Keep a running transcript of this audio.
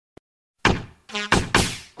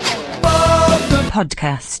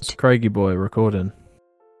Podcast. It's Craigie boy recording.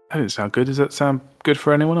 That didn't sound good. Does that sound good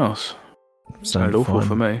for anyone else? Sounded awful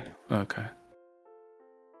for me. Okay.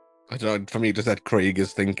 I don't know. For me, it just said Craig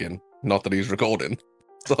is thinking, not that he's recording.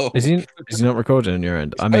 So Is he not recording on your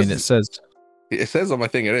end? I mean, it says on my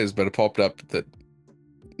thing it is, but it popped up that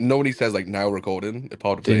nobody says like now recording. It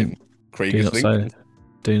popped up saying Craig is thinking.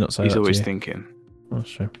 Do not say He's that always to you. thinking. That's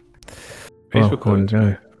true. He's Well, recording. there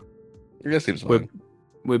we go. I guess seems fine.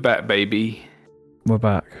 We're back, baby. We're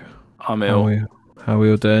back. I'm ill. How are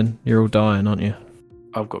we all doing? You're all dying, aren't you?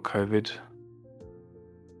 I've got COVID.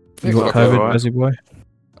 You got It's COVID, alright. busy boy?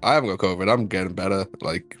 I haven't got COVID. I'm getting better.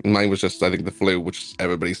 Like mine was just, I think, the flu, which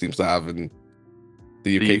everybody seems to have in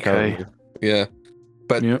the UK. The UK. currently. Yeah,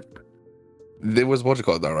 but Yep. there was what you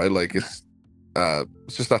call it though, right? Like it's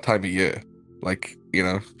just that time of year. Like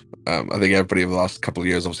I think everybody over the last couple of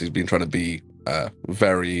years obviously has been trying to be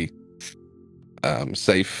very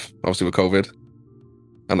safe, obviously with COVID,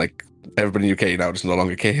 and like everybody in the UK now is no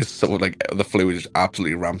longer case. So like the flu is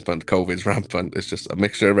absolutely rampant. COVID's rampant. It's just a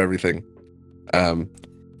mixture of everything.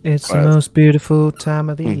 It's the most beautiful time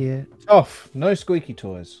of the year. Off. No squeaky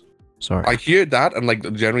toys. Sorry. I hear that and like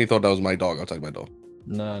generally thought that was my dog outside my door.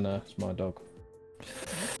 No, it's my dog.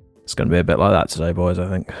 It's going to be a bit like that today, boys, I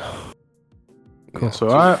think. Cool. That's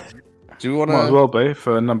alright. Do you want Might as to well be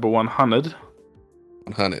for number 100.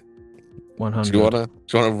 hunt it? 100. Do you want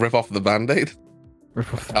to rip off the band-aid?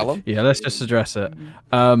 Rip off- Tell 'em? Yeah, let's just address it. Do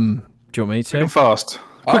you want me Quick to? and fast.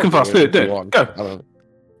 Quick and fast. Do it. Go. I don't know.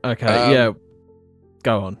 Okay, yeah.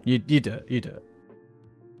 Go on. You do it. You do it.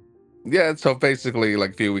 Yeah, so basically,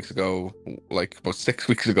 like a few weeks ago, like about 6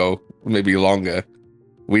 weeks ago, maybe longer,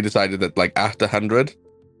 we decided that like after 100,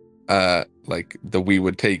 like that we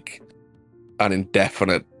would take an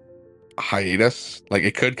indefinite hiatus. Like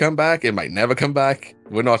it could come back, it might never come back.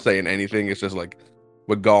 We're not saying anything. It's just like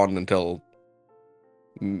we're gone until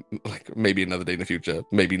like maybe another day in the future,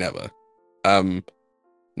 maybe never.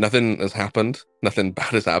 Nothing has happened. Nothing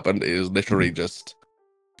bad has happened. It is literally just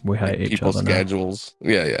We hate like, each people's other now. schedules.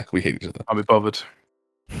 Yeah, we hate each other. I'll be bothered.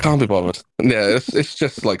 Can't be bothered. Yeah, it's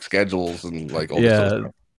just like schedules and like all this sort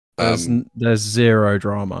of stuff. There's zero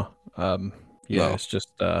drama. No. It's just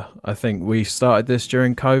I think we started this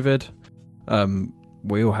during COVID.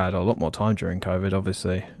 We all had a lot more time during COVID,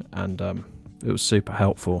 obviously, and it was super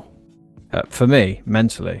helpful for me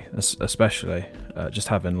mentally, especially just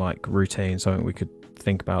having like routine, something we could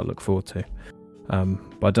think about, look forward to.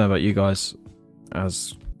 But I don't know about you guys,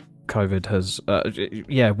 as COVID has,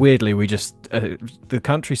 weirdly, we just the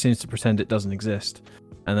country seems to pretend it doesn't exist.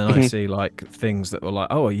 And then I see like things that were like,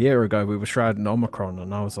 oh, a year ago we were shrouded in Omicron,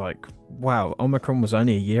 and I was like, wow, Omicron was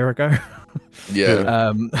only a year ago.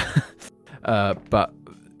 Yeah. But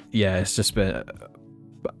yeah, it's just been.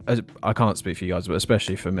 I can't speak for you guys, but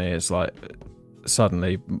especially for me, it's like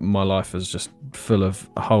suddenly my life is just full of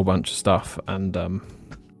a whole bunch of stuff, and I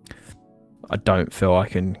don't feel I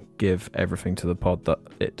can give everything to the pod that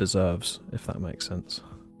it deserves, if that makes sense.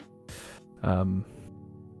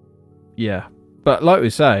 Yeah. But like we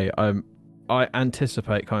say, I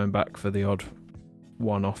anticipate coming back for the odd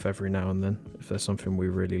one-off every now and then if there's something we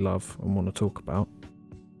really love and want to talk about.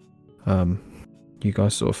 You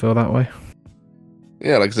guys sort of feel that way?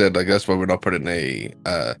 Yeah, like I said, I guess why we're not putting a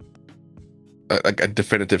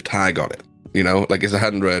definitive tag on it. Like it's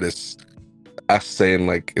 100. It's us saying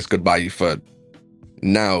like it's goodbye for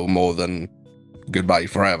now more than goodbye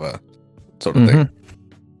forever, sort of thing.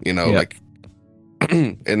 Yeah. Like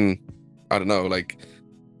in. I don't know, like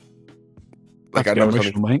I know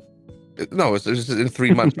original, mate. no, it's just in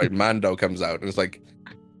 3 months, right? Mando comes out, and it's like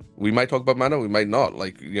we might talk about Mando, we might not.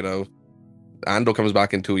 Like Andor comes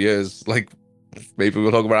back in 2 years. Like maybe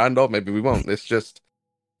we'll talk about Andor, maybe we won't. It's just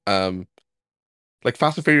like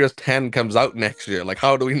Fast and Furious 10 comes out next year. Like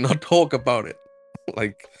how do we not talk about it?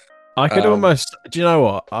 Like I could almost. Do you know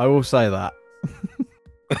what? I will say that.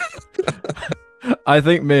 I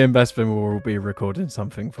think me and Bespin will be recording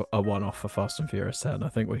something for a one-off for Fast and Furious 10. I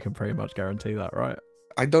think we can pretty much guarantee that, right?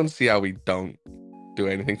 I don't see how we don't do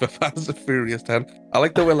anything for Fast and Furious 10. I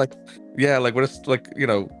like that we're like, yeah, like we're just like, I'm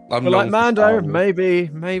We're like known for Star Mando, Wars. maybe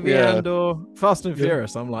Yeah. Andor, Fast and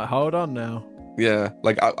Furious. I'm like, hold on now. Yeah,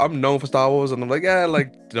 like I'm known for Star Wars, and I'm like, yeah,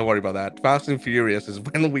 like don't worry about that. Fast and Furious is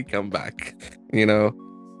when we come back,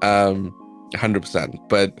 100%.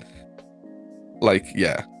 But like,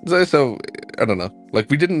 yeah, so I don't know. Like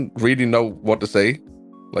we didn't really know what to say.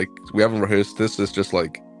 Like we haven't rehearsed this. It's just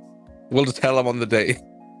like we'll just tell them on the day.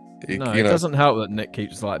 No, it doesn't help that Nick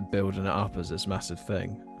keeps like building it up as this massive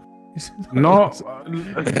thing. Not.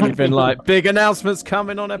 You've been like, big announcements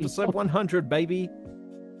coming on episode 100, baby.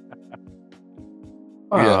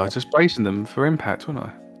 Oh, just bracing them for impact, wasn't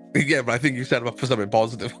I? Yeah, but I think you set them up for something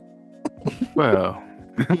positive. Well,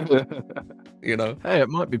 You know. Hey, it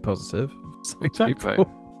might be positive. Some exactly.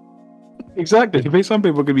 people. Exactly. Some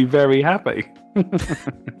people could be very happy.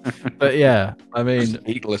 But yeah, I mean, Just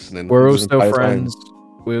hate listening. we're all the still entire time. friends.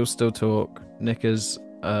 We all still talk. Nick is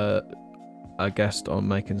a guest on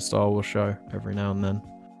Making Star Wars show every now and then.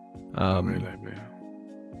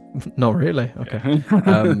 Not really. Okay.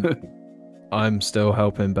 I'm still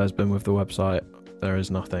helping Besbin with the website.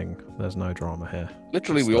 There's no drama here.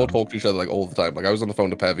 Literally, we all talk to each other like all the time. Like I was on the phone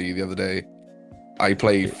to Pevy the other day. I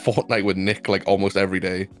play Fortnite with Nick like almost every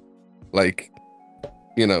day. Like,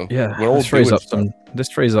 you know, Yeah, we're all this frees doing up stuff.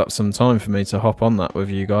 this frees up some time for me to hop on that with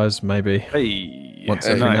you guys, maybe Hey, once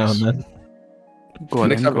hey, every now nice. and then. Go on,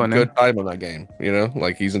 Nick's then, having go a on good time on that game. You know,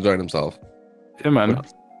 like he's enjoying himself. then. Yeah, man.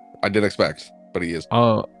 I didn't expect, but he is.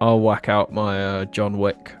 I'll whack out my John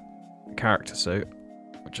Wick character suit,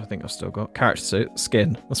 which I think I've still got. Character suit,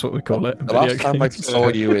 skin. That's what we call it. in The video last time I games. saw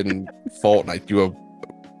you in Fortnite, you were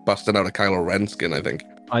busting out a Kylo Ren skin, I think.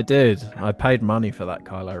 I did. I paid money for that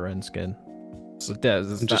Kylo Ren skin. So yeah,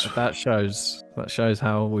 Just- that shows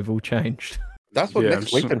how we've all changed. That's what Yeah, Nick's I'm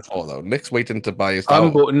just- waiting for, though. Nick's waiting to buy his I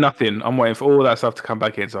haven't Star bought nothing. I'm waiting for all that stuff to come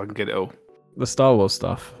back in so I can get it all. The Star Wars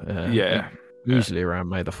stuff. Yeah. Usually around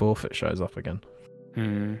May the 4th it shows up again.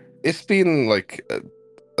 Hmm. It's been like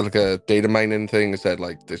a data mining thing. It said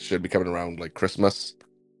like this should be coming around like Christmas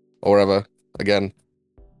or whatever again.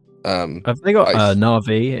 Have they got Nice.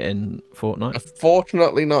 Na'vi in Fortnite?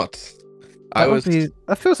 Unfortunately not.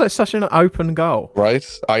 That feels like such an open goal. Right.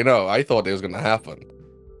 I know. I thought it was gonna happen.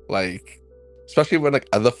 Like, especially when like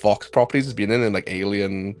other Fox properties has been in like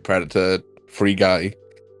Alien, Predator, Free Guy.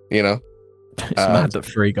 You know. It's mad that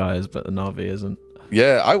Free Guy is, but the Na'vi isn't.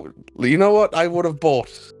 Yeah. You know what? I would have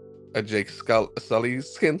bought a Jake Sully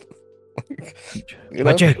skin. You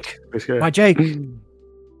My know? Jake. Let's go. My Jake.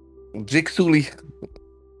 Jake Sully.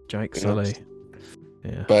 Jake Yeah. Sully.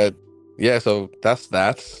 Yeah. But yeah, so that's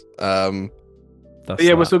that. That's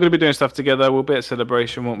Yeah, we're that. still going to be doing stuff together. We'll be at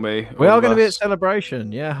Celebration, won't we? We All are of going to be at us.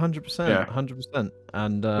 Celebration. Yeah, 100%. Yeah. 100%.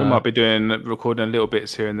 And We might be recording little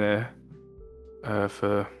bits here and there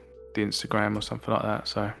for the Instagram or something like that.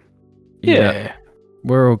 So yeah,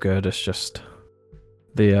 we're all good. It's just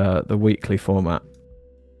the weekly format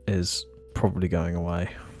is probably going away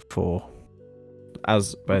for,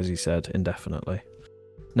 as Bezzy said, indefinitely.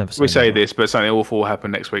 Never we say never. this, but something awful will happen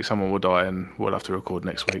next week. Someone will die, and we'll have to record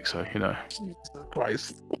next week. So you know, Jesus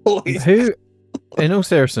Christ. Who, in all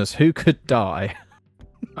seriousness, who could die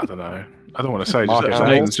I don't know. I don't want to say. Mark Just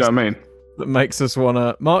Hamill. names, do you know what I mean? that makes us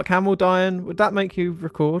wanna? Mark Hamill dying? Would that make you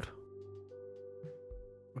record?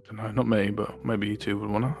 I don't know. Not me, but maybe you two would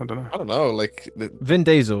want to. I don't know. I don't know, like Vin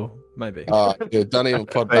Diesel, maybe. you don't even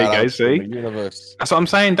put There you that go, out see? in the universe. That's what I'm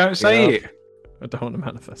saying. Don't say Yeah. it. I don't want to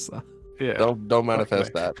manifest that. Yeah. Don't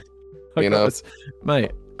manifest that. I You know?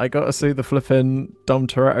 mate, I got to see the flipping Dom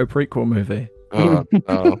Toretto prequel movie. Oh,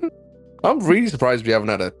 no. I'm really surprised we haven't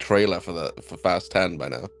had a trailer for Fast 10 by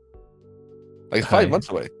now. Like it's 5 Hey. months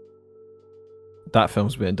away. That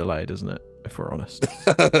film's being delayed, isn't it? If we're honest.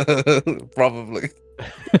 Probably.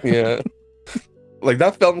 Yeah. Like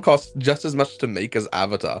that film cost just as much to make as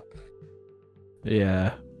Avatar.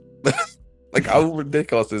 Yeah. Like how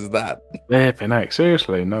ridiculous is that? Flipping heck,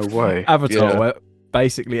 seriously, no way. Avatar, Yeah. where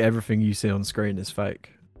basically everything you see on screen is fake.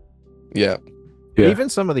 Yeah. Yeah. Even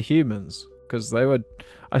some of the humans, because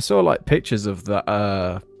I saw like pictures of the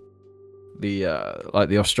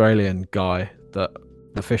Australian guy, the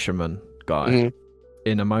fisherman guy, Mhm.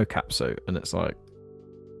 in a mocap suit, and it's like,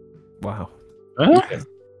 wow, Huh?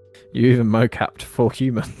 you even mocapped 4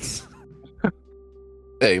 humans.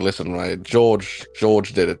 Hey, listen, right? George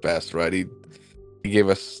did it best, right? He gave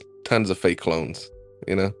us tons of fake clones,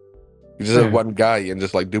 you know? He just Yeah. had one guy and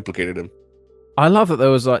just like duplicated him. I love that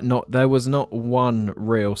there was not one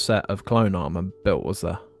real set of clone armor built, was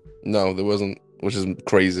there? No, there wasn't, which is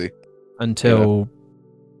crazy. Until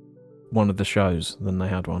one of the shows, then they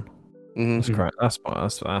had one. Mm-hmm. That's correct.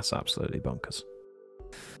 That's absolutely bonkers.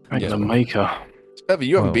 Thank Yeah. the maker. Spevy,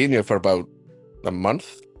 you haven't Well- been here for about a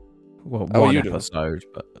month. Well, How are one you doing? episode,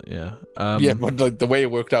 but yeah. Yeah, but like the way it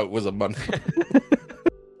worked out was a month.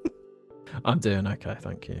 I'm doing okay,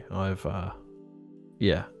 thank you.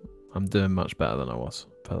 I'm doing much better than I was.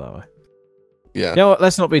 Put it that way. Yeah. You know what?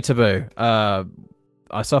 Let's not be taboo.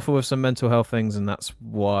 I suffer with some mental health things, and that's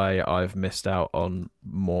why I've missed out on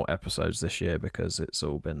more episodes this year, because it's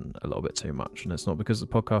all been a little bit too much. And it's not because the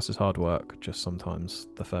podcast is hard work, just sometimes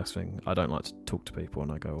the first thing, I don't like to talk to people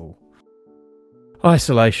and I go all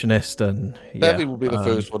isolationist and yeah. Spevy will be the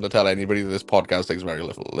first one to tell anybody that this podcast takes very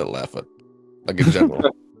little effort. like in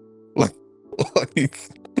general. like,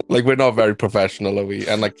 like we're not very professional, are we?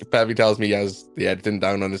 And like Pevy tells me he has the editing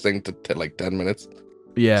down on his thing to like 10 minutes.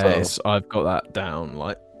 Yeah, So- I've got that down.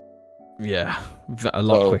 Like, yeah, a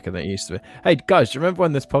lot So- quicker than it used to be. Hey guys, do you remember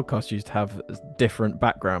when this podcast used to have different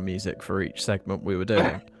background music for each segment we were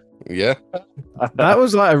doing? Yeah, That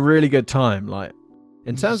was like a really good time. Like,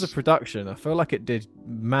 in terms of production, I feel like it did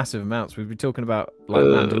massive amounts. We'd be talking about like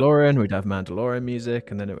Mandalorian, we'd have Mandalorian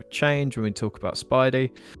music, and then it would change when we talk about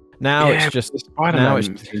Spidey. Now Yeah, it's just the Spider-Man now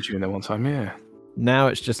it's- theme tune there one time. Yeah. now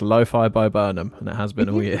it's just lo-fi by Burnham, and it has been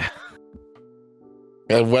all year.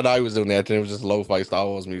 and when I was doing the editing, it was just lo-fi Star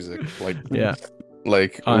Wars music. Like, Yeah.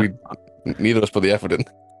 like I- neither of us put the effort in.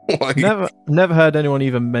 Like, Never heard anyone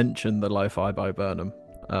even mention the lo-fi by Burnham.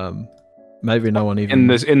 Maybe no one even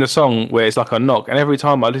In the song where it's like a knock, and every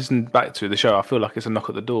time I listen back to the show, I feel like it's a knock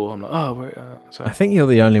at the door. I'm like, oh, wait, so I think you're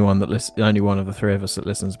the only one the only one of the three of us that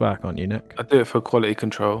listens back, aren't you, Nick? I do it for quality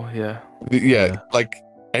control. Yeah. yeah, like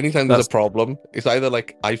anytime there's That's- a problem, it's either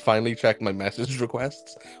like I finally checked my message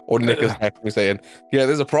requests, or Nick has texted me saying, "Yeah,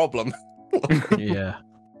 there's a problem." Yeah,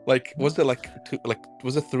 Like, was it like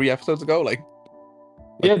was it 3 episodes ago? Like,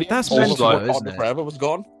 Yeah, that's all of mental, what isn't Wakanda it? Forever was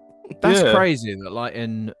gone. That's Yeah. crazy that like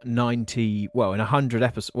in 100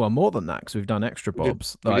 episodes, well more than that because we've done extra We did-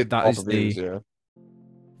 bobs. We Like did that off is of the views, yeah.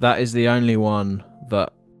 that is the only one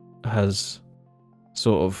that has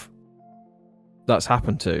sort of that's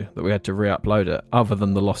happened to that we had to re-upload it, other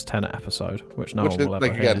than the Lost Tenet episode, which no Which one is, will ever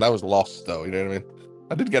like hear. again, that was lost though. You know what I mean?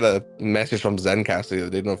 I did get a message from Zencast the other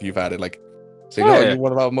day. I don't know if you've had it, like saying, Oh, "Oh, yeah. you're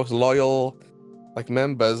one of our most loyal like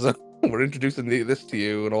members. We're introducing this to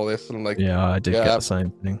you and all this." And I'm like, Yeah, I did Yeah. get the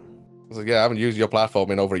same thing. I was like, "Yeah, I haven't used your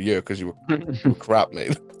platform in over a year because you were crap,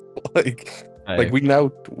 mate." like, Hey, like we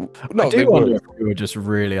now. No, I they do wonder were. if we were just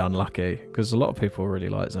really unlucky because a lot of people really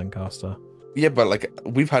like Zencaster. Yeah, but like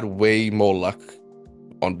we've had way more luck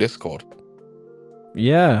on Discord.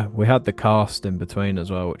 Yeah, we had the cast in between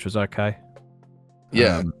as well, which was okay.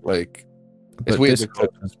 Yeah, like But weird Discord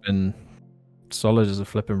has been solid as a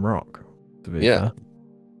flipping rock. To be Yeah, fair,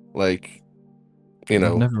 like you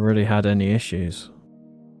know, I've never really had any issues.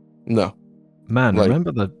 no. Man, Like-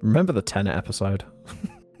 remember the Tenet episode?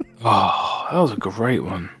 Oh, that was a great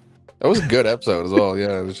one. That was a good episode as well.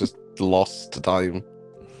 Yeah, it was just lost to time.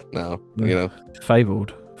 Now Yeah. you know.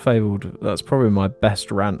 Fabled. That's probably my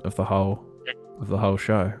best rant of the whole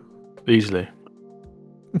show. Easily.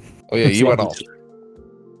 Oh yeah, you went off.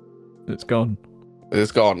 It's gone.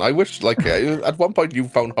 It's gone. I wish, like, at one point you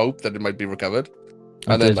found hope that it might be recovered,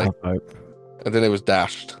 I and then did like, have hope. and then it was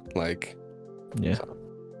dashed. Like, Yeah.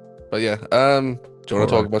 but yeah. Do you want to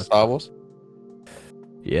talk Alright. about Star Wars?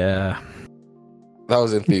 Yeah. That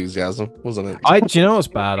was enthusiasm, wasn't it? Do you know what's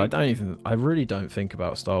bad? I really don't think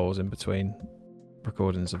about Star Wars in between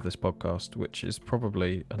recordings of this podcast, which is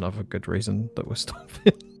probably another good reason that we're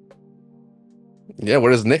stopping. Yeah.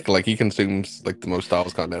 Whereas Nick, like, he consumes like the most Star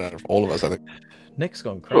Wars content out of all of us. I think. Nick's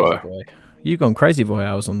gone crazy, Right. boy. You've gone crazy, boy.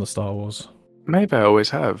 I was on the Star Wars. Maybe I always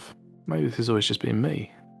have. Maybe this has always just been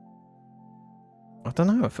me. I don't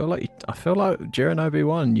know. I feel like during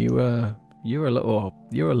Obi-Wan, you were a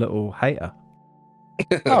little hater.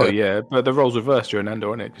 Oh yeah, but the roles reversed during Andor,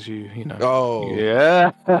 innit? Because you know. Oh.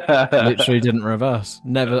 Yeah. Literally didn't reverse.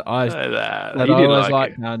 Never. I Nah, said you I didn't always like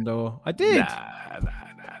liked it. Andor. I did. Nah.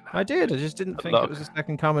 I did. I just didn't think Look. it was the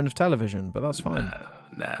second coming of television, but that's fine.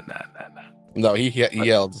 Nah. No, he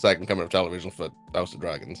yelled the second coming of television for House of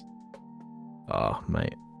Dragons. Oh,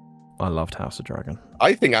 mate. I loved House of Dragon.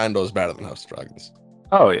 I think Andor's better than House of Dragons.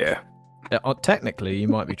 Oh yeah. Technically, you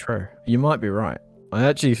might be true. You might be right. I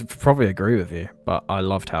actually probably agree with you, but I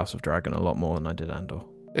loved House of Dragon a lot more than I did Andor.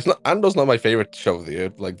 It's not Andor's not my favorite show of the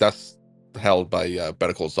year. Like that's held by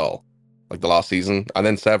Better Call Saul, like the last season, and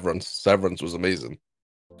then Severance. Severance was amazing.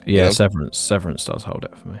 Yeah, Yeah. Severance does hold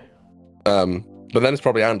it for me. But then it's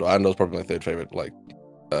probably Andor. Andor's probably my third favorite like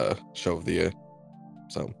show of the year.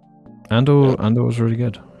 So Andor Yeah. Andor was really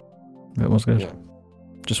good. It was good. Yeah.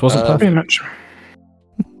 Just wasn't Um, Pretty perfect.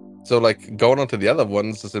 much. so like going on to the other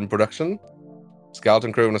ones that's in production,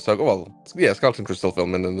 Skeleton Crew and Ahsoka. Well, yeah, Skeleton Crew's still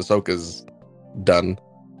filming and Ahsoka's done.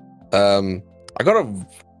 I gotta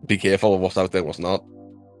be careful of what's out there and what's not.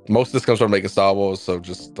 Most of this comes from making Star Wars, so I'm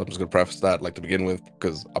just gonna preface that like to begin with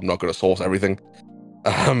because I'm not gonna source everything,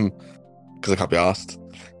 because I can't be asked.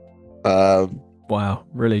 Wow,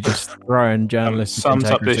 really just throwing journalistic Sums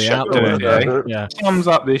up this integrity show, out the doesn't it, window. Yeah. Sums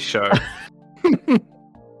up this show.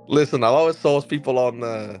 Listen, I'll always source people on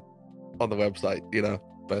the website, you know.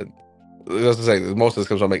 But as I say, most of this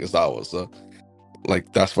comes from making Star Wars, so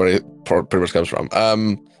like that's where it pretty much comes from.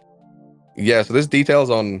 Yeah, so there's details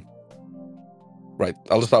on. Right,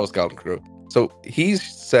 I'll just start with Skeleton Crew. So he's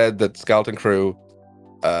said that Skeleton Crew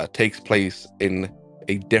takes place in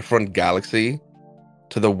a different galaxy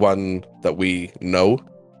to the one that we know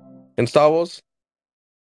in Star Wars,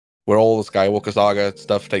 where all the Skywalker saga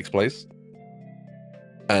stuff takes place.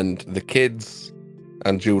 And the kids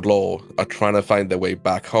and Jude Law are trying to find their way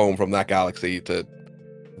back home from that galaxy to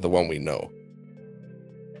the one we know.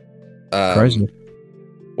 Crazy.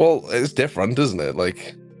 Well, it's different, isn't it?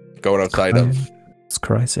 Like going outside of It's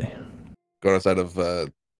crazy.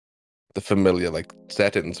 the familiar like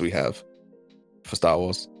settings we have for Star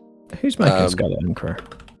Wars. Who's making Skeleton Crew?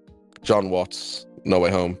 John Watts, No Way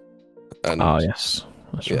Home. And Oh yes,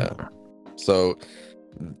 that's yeah. right. So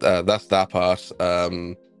that's that part.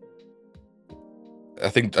 I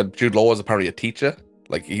think Jude Law is apparently a teacher.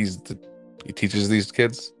 Like he teaches these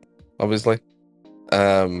kids, obviously.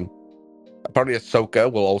 Apparently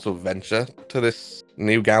Ahsoka will also venture to this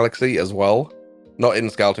new galaxy as well. Not in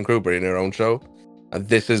Skeleton Crew, but in her own show. And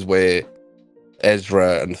this is where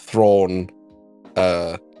Ezra and Thrawn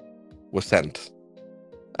were sent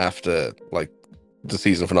after like the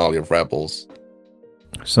season finale of Rebels.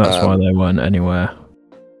 So that's why they weren't anywhere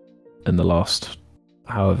in the last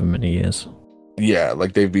however many years. Yeah,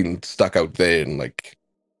 like they've been stuck out there in like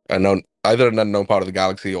either an unknown part of the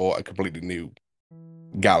galaxy or a completely new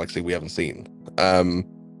galaxy we haven't seen.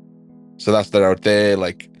 So they're out there.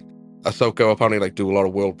 Like Ahsoka apparently like do a lot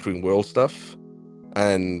of world between world stuff,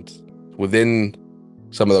 and within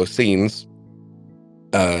some of those scenes,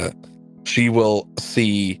 she will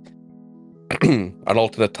see an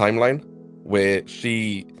alternate timeline where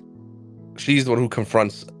she's the one who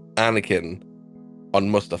confronts Anakin on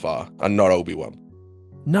Mustafar and not Obi-Wan.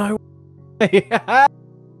 No.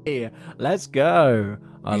 Let's go.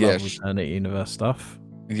 I Yeah, love alternate universe stuff.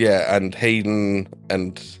 Yeah, and Hayden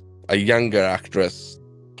and a younger actress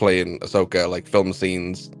playing Ahsoka, like film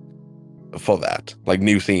scenes for that, like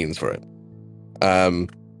new scenes for it.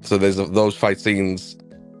 So there's those fight scenes.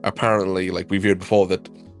 Apparently, like we viewed before, that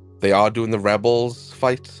they are doing the Rebels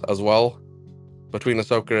fight as well between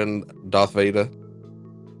Ahsoka and Darth Vader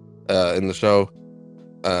in the show.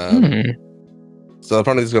 So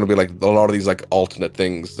apparently there's going to be like a lot of these like alternate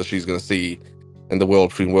things that she's going to see in the world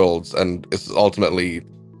between worlds, and it's ultimately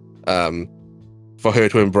for her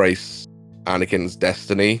to embrace Anakin's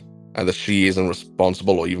destiny and that she isn't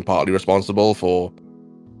responsible or even partly responsible for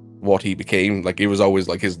what he became. Like it was always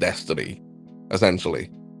like his destiny, essentially,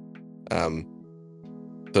 to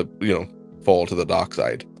fall to the dark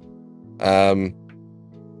side. I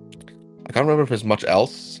can't remember if there's much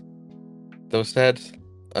else that was said.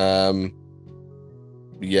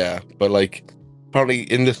 Yeah, but like apparently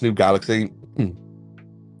in this new galaxy,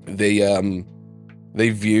 they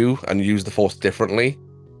view and use the Force differently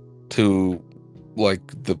to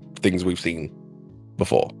like the things we've seen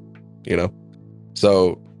before,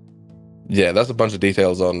 So yeah, that's a bunch of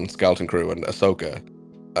details on Skeleton Crew and Ahsoka.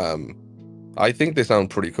 I think they sound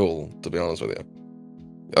pretty cool, to be honest with you.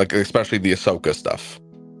 Like especially the Ahsoka stuff,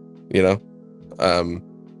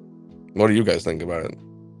 What do you guys think about it?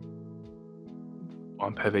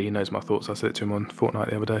 I'm Pevy, he knows my thoughts. I said it to him on Fortnite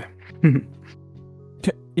the other day.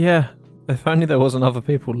 Yeah, if only there wasn't other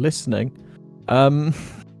people listening. I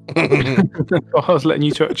was letting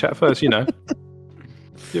you chat first, You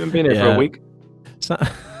haven't been here for a week.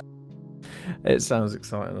 It sounds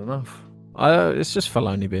exciting enough. It's just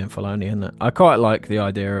Filoni being Filoni, isn't it? I quite like the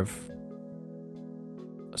idea of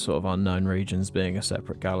sort of unknown regions being a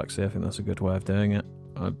separate galaxy. I think that's a good way of doing it.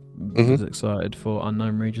 I was excited for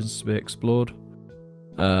unknown regions to be explored.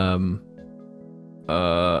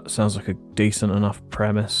 Sounds like a decent enough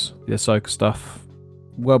premise. The Ahsoka stuff,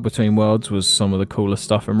 World Between Worlds, was some of the coolest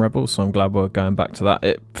stuff in Rebels, so I'm glad we're going back to that.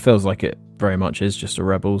 It feels like it very much is just a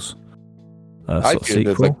Rebels I sort of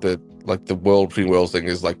feel sequel. that the World Between Worlds thing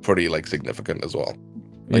is like pretty like significant as well.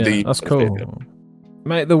 Like Yeah, that's cool.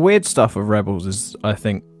 Mate, the weird stuff of Rebels is, I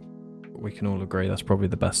think we can all agree, that's probably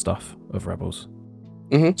the best stuff of Rebels.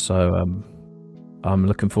 So I'm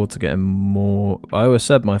looking forward to getting more. I always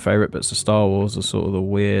said my favourite bits of Star Wars are sort of the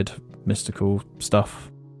weird, mystical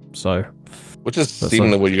stuff. So, which is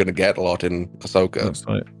seemingly what you're going to get a lot in Ahsoka. That's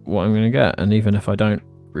like what I'm going to get. And even if I don't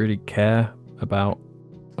really care about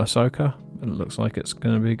Ahsoka, it looks like it's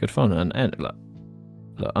going to be good fun. And look,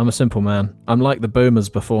 I'm a simple man. I'm like the boomers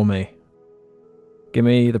before me. Give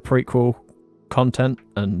me the prequel content,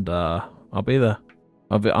 and I'll be there.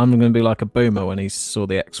 I'm going to be like a boomer when he saw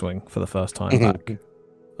the X-wing for the first time back.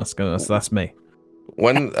 That's me.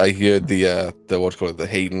 When I hear the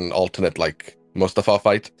Hayden alternate like Mustafar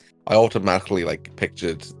fight, I automatically like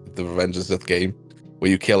pictured the Revenge of the Sith game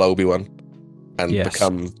where you kill Obi-Wan and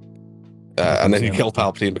become and then you kill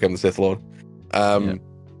Palpatine and become the Sith Lord.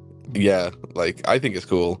 Yeah, like I think it's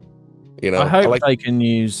cool. You know, I hope like, they can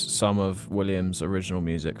use some of Williams' original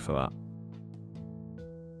music for that.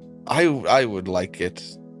 I would like it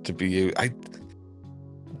to be you.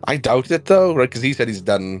 I doubt it though, right? Because he said he's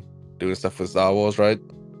done doing stuff with Star Wars, right?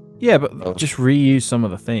 Yeah, but Oh. just reuse some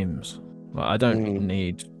of the themes. Like, I don't Mm.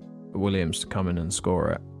 need Williams to come in and score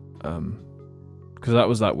it. Because that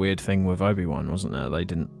was that weird thing with Obi-Wan, wasn't there? They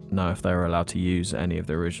didn't know if they were allowed to use any of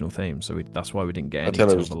the original themes, so that's why we didn't get any Until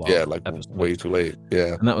it until was the last like episode. way too late.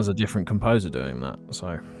 Yeah. And that was a different composer doing that.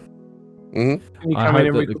 So hmm Didn't he I come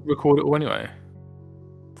in hope and that record it all anyway?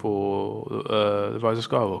 For the Rise of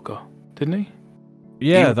Skywalker, didn't he?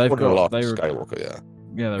 yeah, they've a got lot they of were, Skywalker. Yeah.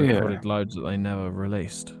 they Yeah. recorded loads that they never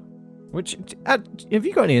released. Which have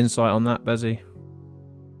you got any insight on that, Bezzy?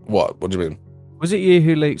 What? What do you mean? Was it you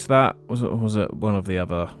who leaked that? Was it one of the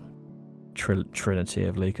other trinity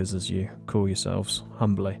of leakers, as you call yourselves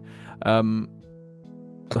humbly? The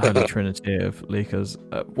holy trinity of leakers.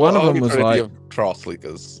 One of them was Trinity like, of Tross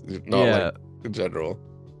leakers, not yeah, like in general.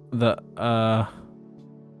 that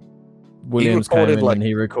Williams came recorded, in like- and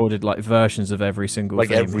he recorded like versions of every single Like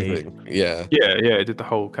theme. everything. Yeah. Yeah, he did the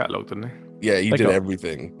whole catalog, didn't he? Yeah, he They did got-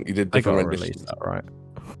 everything. He did They got different to release renditions. that, right?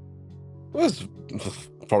 Was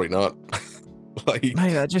probably not. Like,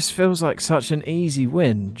 Mate, that just feels like such an easy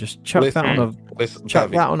win. Just chuck Listen, that on a listen, chuck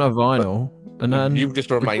Tavi, that on a vinyl, and then you've just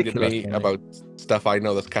reminded me ridiculously. about stuff I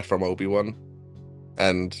know that's cut from Obi-Wan,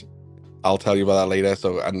 and I'll tell you about that later.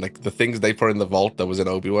 So, and like the things they put in the vault that was in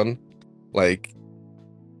Obi-Wan, like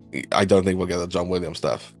I don't think we'll get the John Williams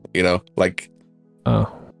stuff. You know, like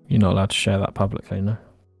Oh, you're not allowed to share that publicly, no?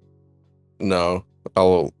 no,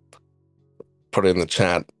 I'll put it in the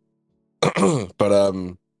chat. But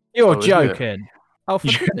You're Oh, is it? joking. Oh, for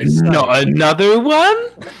goodness sake. Not another one.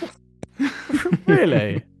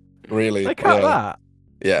 Really? really, They cut yeah, that?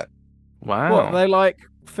 yeah, Wow. What, they like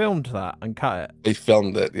filmed that and cut it? they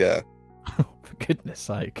filmed it. Yeah, For goodness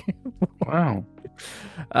sake. Wow.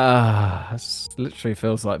 Literally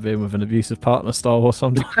feels like being with an abusive partner, Star Wars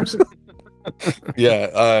sometimes.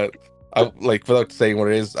 yeah. I like without saying what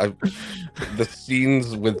it is. The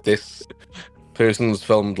scenes with this person was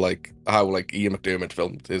filmed like how like Ian McDermott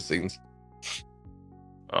filmed his scenes.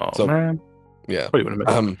 Oh So- man. Yeah. Probably wouldn't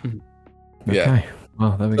have made it. Yeah. Okay.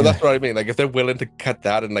 Well, there we So go. that's what I mean. Like if they're willing to cut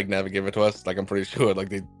that and like never give it to us, like I'm pretty sure like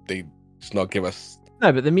they just not give us.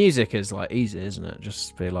 No, but the music is like easy, isn't it?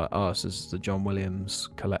 Just be like, oh, this is the John Williams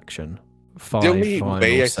collection. The only Final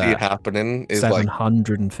way I see it set, happening is like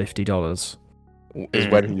 $750. is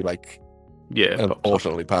when he like Yeah. pops up.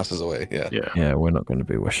 unfortunately passes away. Yeah. Yeah. Yeah, we're not going to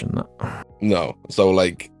be wishing that. No. So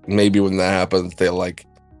like maybe when that happens, they'll like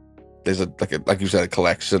there's a like you said a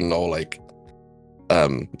collection or like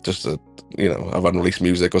just a of unreleased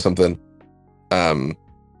music or something.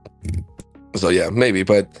 So yeah, maybe,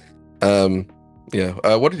 but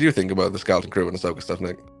yeah. What did you think about the Skeleton Crew and Ahsoka stuff,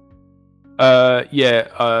 Nick?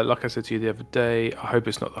 Like I said to you the other day, I hope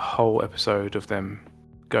it's not the whole episode of them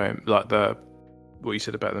going like what you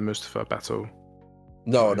said about the Mustafa battle.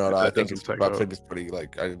 No, That I think doesn't take I off. think it's pretty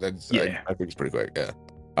like I think Yeah. it's pretty quick. Yeah.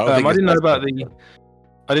 I it's didn't know as about quick.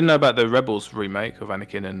 I didn't know about the Rebels remake of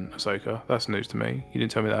Anakin and Ahsoka. That's news to me. You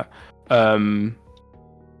didn't tell me that.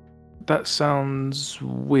 That sounds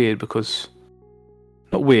weird because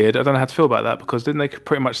not weird. I don't know how to feel about that because didn't they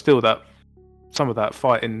pretty much steal some of that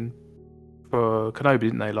fighting for Kenobi,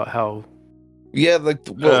 didn't they? Like how? Yeah, like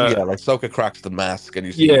like Ahsoka cracks the mask and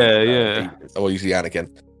you see Yeah. or you see Anakin.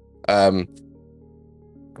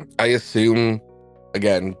 I assume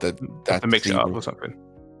again that To mix it up scene- or something.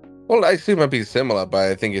 Well, I assume it'd be similar,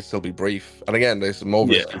 but I think it'd still be brief. And again, there's more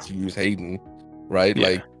risk Yeah. if you use Hayden, right? Yeah.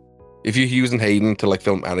 Like if you're using Hayden to like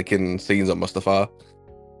film Anakin scenes on Mustafar,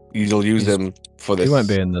 you'll use him for this. He won't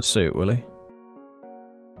be in the suit, will he?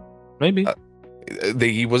 Maybe.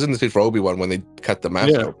 He was in the suit for Obi-Wan when they cut the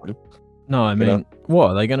mask Yeah. open. No, I mean, know?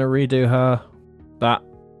 what? Are they going to redo that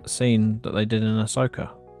scene that they did in Ahsoka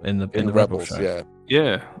in the In the Rebel Rebels, show? yeah.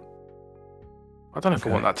 Yeah. I don't know if I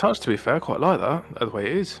Okay. want that touch. To be fair, I quite like that the way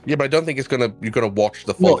it is. Yeah, but I don't think you're gonna watch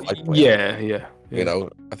the full Well, fight plan, yeah. You know,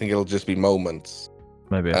 I think it'll just be moments.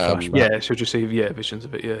 Maybe a flashback. Yeah, she'll just see visions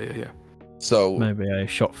of it. Yeah. So Maybe a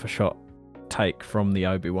shot-for-shot take from the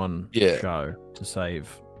Obi-Wan Yeah. show to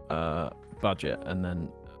save budget, and then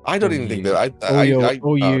I don't all even think you- that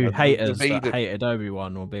all you the haters that Vader, hated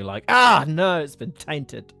Obi-Wan will be like, no, it's been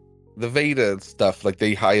tainted. the Vader stuff, like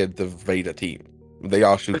they hired the Vader team. They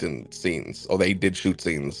are shooting scenes, or they did shoot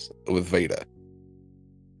scenes with Vader.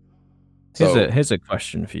 Here's a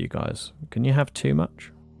question for you guys. Can you have too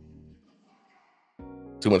much?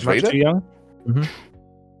 Too much Much Vader? too young.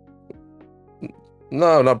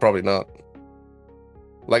 No, probably not.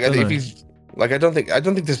 Like, Dunno. if he's like, I don't think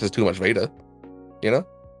this is too much Vader. You know?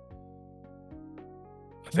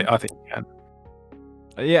 I think you can.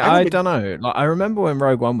 Yeah, I I think don't know. Like, I remember when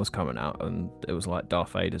Rogue One was coming out, and it was like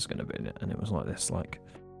Darth Vader's going to be in it, and it was like this like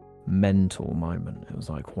mental moment. It was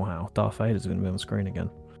like, wow, Darth Vader's going to be on the screen again.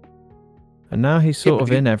 And now he's sort but of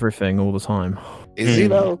he- in everything all the time. Is he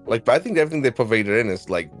though? Like, but I think everything they put Vader in is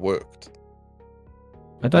like worked.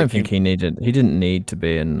 I don't Like, think he didn't need to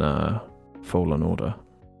be in Fallen Order.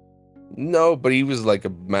 No, but he was like a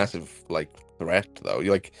massive like threat though.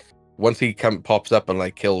 Like, once he pops up and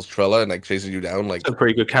like kills Trilla and like chases you down, like, It's a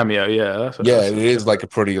pretty good cameo. Yeah. it is like a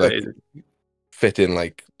pretty like it is. fit in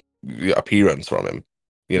like appearance from him.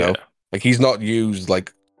 You know, Yeah. like he's not used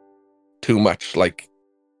like too much. Like,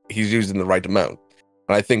 he's used in the right amount.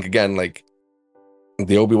 And I think again, like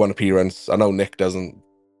the Obi-Wan appearance. I know Nick doesn't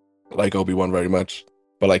like Obi-Wan very much,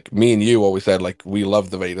 but like me and you always said like we love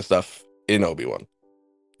the Vader stuff in Obi-Wan.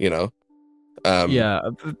 You know. Yeah,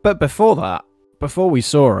 but before that, before we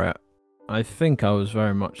saw it, I think I was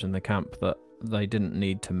very much in the camp that they didn't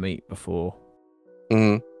need to meet before.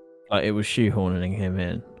 mhm. Like, it was shoehorning him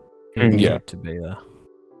in. He Mm, needed yeah. to be there.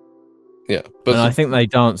 Yeah, but And I think they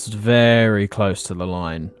danced very close to the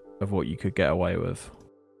line of what you could get away with.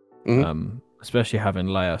 Mhm. Especially having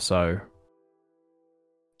Leia so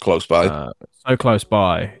close by. so close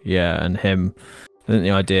by, yeah, and him. I think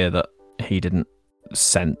the idea that he didn't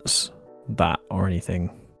sense that or anything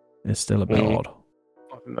is still a bit Mhm. odd.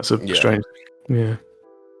 I think that's a Yeah. strange. Yeah.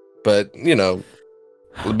 But you know,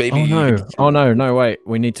 maybe. Oh no! Oh no! No, wait.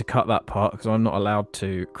 We need to cut that part because I'm not allowed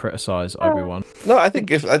to criticize Obi-Wan. No, I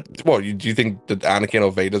think if do you think that Anakin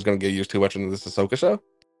or Vader's going to get used too much into this Ahsoka show?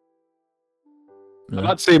 I'd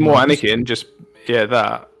like to see more Anakin. Just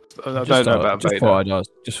that. I don't know about just Vader. thought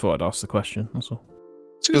I'd ask the question. That's all.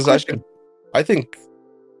 It's a good Because question. I think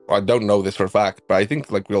I don't know this for a fact, but I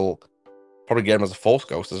think like we'll probably get him as a Force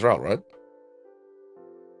Ghost as well, right?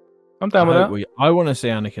 I'm down with that. I want to see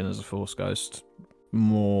Anakin as a Force Ghost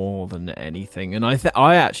more than anything, and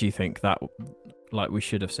I actually think that like we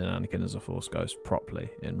should have seen Anakin as a Force Ghost properly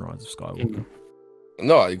in Rise of Skywalker.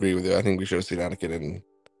 No, I agree with you. I think we should have seen Anakin in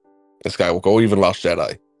Skywalker or even Last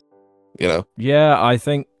Jedi. You know, Yeah, I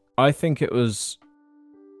think it was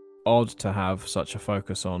odd to have such a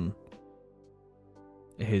focus on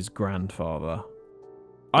his grandfather.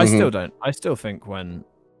 I Mhm. still don't. I still think when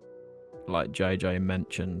like JJ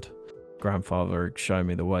mentioned grandfather show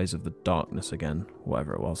me the ways of the darkness again,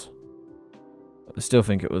 whatever it was. I still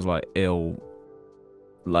think it was like ill.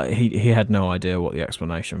 Like he had no idea what the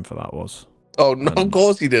explanation for that was. oh no, of And-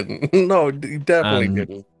 course he didn't. No, he definitely and-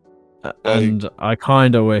 didn't. And I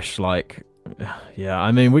kind of wish, like, yeah,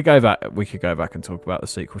 I mean, we could go back and talk about the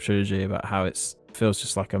sequel trilogy, about how it feels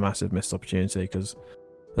just like a massive missed opportunity because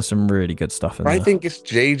there's some really good stuff in I there. think it's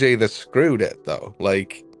JJ that screwed it though.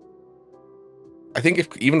 Like, I think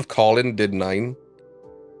even if Colin did 9,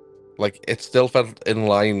 like it still felt in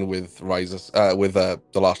line with the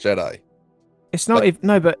Last Jedi. It's not But- even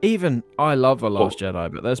no, but even I love the Last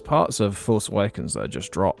Jedi, but there's parts of Force Awakens that are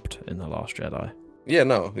just dropped in the Last Jedi. Yeah,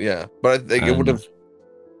 no, yeah, but I think it would And- have.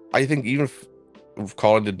 I think even if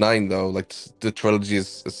Colin did 9 though, like the trilogy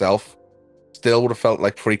itself still would have felt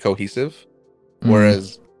like pretty cohesive. Mm.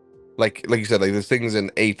 Whereas, like you said, like there's things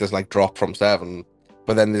in 8 that's like drop from 7,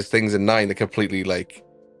 but then there's things in 9 that completely like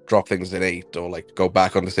drop things in 8 or like go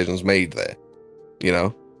back on decisions made there. You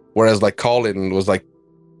know, whereas like Colin was like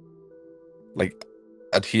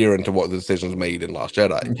adherent to what the decisions made in Last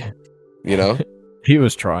Jedi. You know, He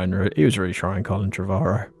was really trying, Colin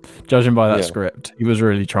Trevorrow. Judging by that Yeah. script, he was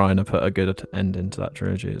really trying to put a good ending to that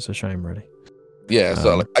trilogy. It's a shame, really. yeah.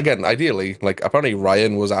 So Um, like, again, ideally, like apparently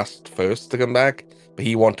Ryan was asked first to come back, but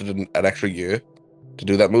he wanted an extra year to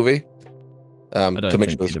do that movie. I don't to make think sure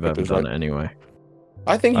he'd the have script ever was done right. it anyway.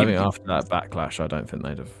 I think I he, think after that backlash, I don't think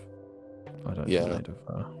they'd have. Yeah. Think they'd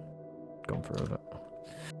have gone through with it.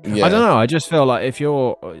 yeah. I don't know. I just feel like if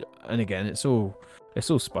you're, and again, it's all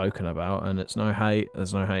spoken about, and it's no hate.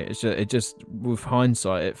 There's no hate. It just with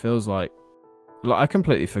hindsight, it feels like I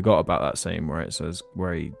completely forgot about that scene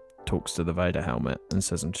where he talks to the Vader helmet and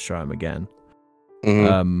says him to show him again.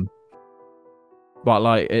 Mhm. But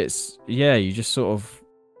like you just sort of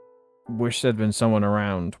wish there'd been someone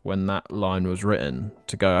around when that line was written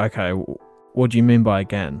to go, okay, what do you mean by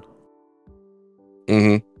again?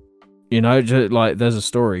 Mhm. You know, just like there's a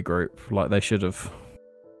story group, like they should have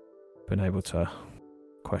been able to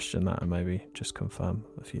question that and maybe just confirm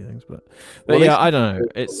a few things. But Well, they yeah, should- I don't know.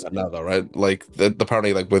 It's now though, right? Like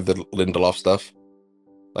apparently, like with the Lindelof stuff,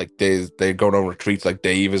 like they go on retreats. Like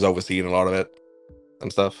Dave is overseeing a lot of it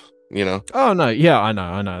and stuff. You know. Oh no, yeah, I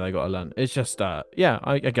know. They got to learn. It's just,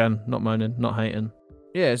 again, not moaning, not hating.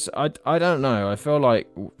 Yes, I don't know. I feel like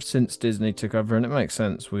since Disney took over, and it makes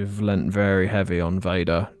sense, we've lent very heavy on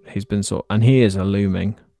Vader. He's been and he is a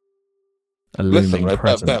looming Listen, right,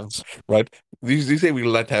 presence. right? You say we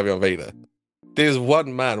lent heavy on Vader. There's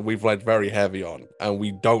one man we've lent very heavy on, and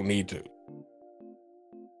we don't need to.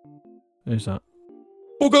 Who's that?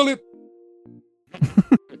 Who got it?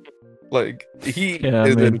 Like he Yeah,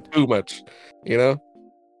 is in too much, you know.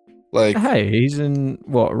 Like Hey, he's in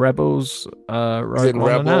what Rebels, he's in Rogue One, and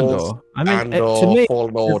Rebels, Andor. I mean, Andor, to me,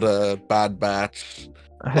 Fallen Order, Bad Batch.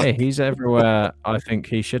 hey, he's everywhere. I think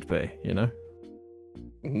he should be. You know.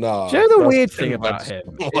 No. Do you know the that's weird too thing about much. him?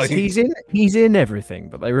 Is Like, he's in everything,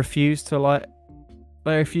 but they refuse to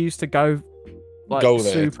go Go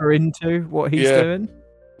there. super into what he's Yeah. doing.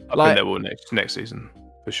 I Like- think they will next season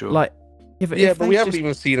for sure. Like, but if we they haven't just-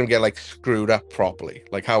 even seen him get like screwed up properly,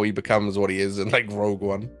 like how he becomes what he is in like Rogue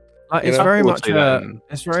One. Like, you it's know? very We'll much see that a in-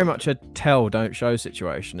 it's very much a tell don't show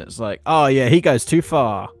situation. It's like, oh yeah, he goes too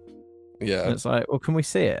far. And Yeah, it's like, well, can we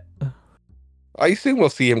see it? I assume we'll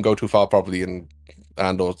see him go too far properly in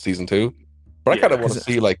Andor season 2, but I Yeah, kind of want to 'cause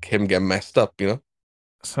see like him get messed up, you know?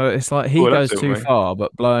 So it's like he Well, goes that's it, too mate. far,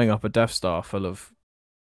 but blowing up a Death Star full of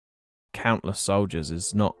countless soldiers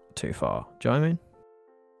is not too far. Do you know what I mean?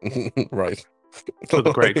 Right. for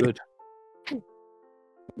the great good.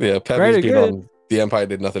 Yeah, Pepe's Greater been good. on The Empire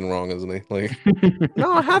did nothing wrong, isn't he? Like,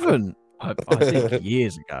 No, I haven't. I think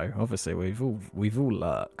years ago. Obviously, we've all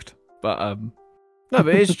lurked, but no,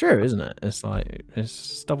 but it's true, isn't it? It's like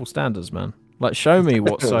it's double standards, man. Like, show me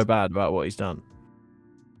what's so bad about what he's done.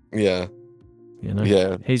 yeah, You know,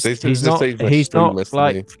 yeah. he's This not seems he's not extremist to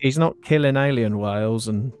like me. he's not killing alien whales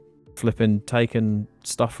and flipping taking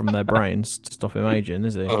stuff from their brains to stop him aging,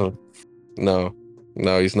 is he? Oh, no,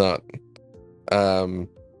 he's not.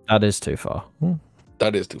 That is too far.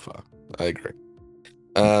 That is too far. I agree.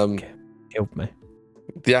 Killed me.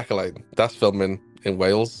 The Acolyte, that's filming in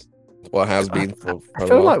Wales, or has been for I a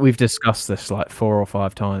feel while. like we've discussed this like 4 or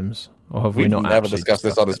 5 times, or have we We've not? never actually discussed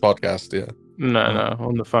this on this podcast. Yeah, No,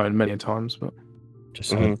 on the phone many times, but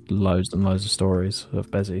Just heard loads and loads of stories of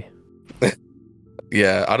Bezzy.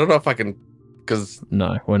 yeah. I don't know if I can, because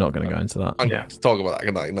No, we're not going to go into that. I'm Yeah. going to talk about that.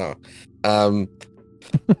 Can I? No.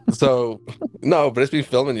 So no, but it's been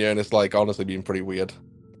filming here, and it's like honestly been pretty weird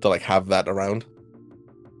to like have that around.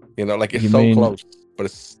 You know, like it's You so mean- close,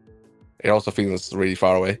 but it also feels really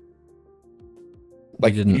far away.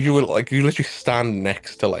 Like didn't- you will like you literally stand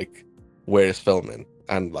next to like where it's filming,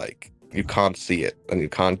 and like you can't see it and you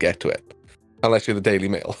can't get to it unless you're the Daily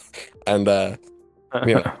Mail. And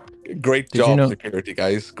yeah, great Did you job, not- security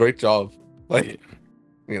guys. Great job. Like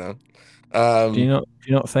you know, Do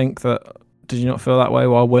you not think that? Did you not feel that way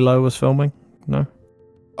while Willow was filming? No.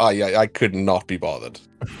 I could not be bothered.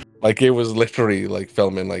 Like it was literally like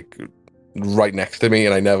filming like right next to me,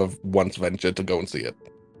 and I never once ventured to go and see it.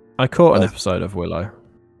 I caught an Oh. episode of Willow.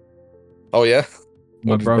 Oh yeah, My What did you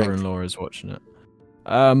think? brother-in-law is watching it.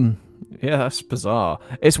 Yeah, that's bizarre.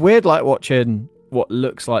 It's weird, like watching what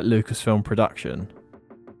looks like Lucasfilm production.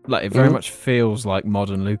 Like it very Mhm. much feels like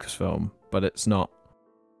modern Lucasfilm, but it's not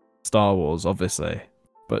Star Wars, obviously.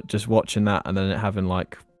 But just watching that and then it having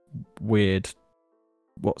like weird,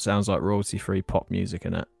 what sounds like royalty-free pop music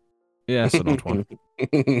in it. Yeah, it's an odd one.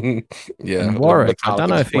 Yeah, And Warwick, I Metallica don't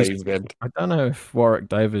know if he's- plays in. I don't know if Warwick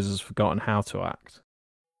Davis has forgotten how to act.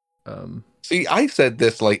 See, I said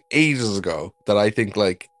this like ages ago that I think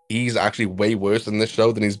like he's actually way worse in this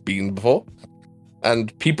show than he's been before,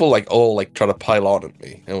 and people like all like try to pile on at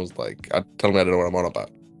me. And I was like, I tell me I don't know what I'm on about.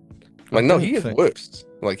 I'm like, no, don't he is think- worse.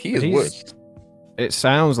 Like he is He's- worse It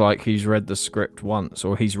sounds like he's read the script once,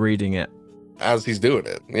 or he's reading it. as he's doing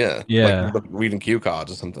it. Yeah, Yeah. like reading cue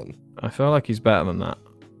cards or something. I feel like he's better than that.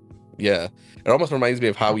 Yeah, it almost reminds me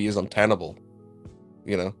of how he is on Tenable.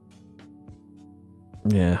 You know,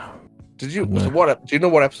 Yeah. did you? No. Do you know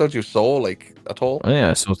what episode you saw like at all? I think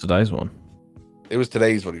I saw today's one. It was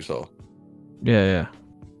today's one you saw. Yeah.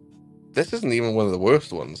 This isn't even one of the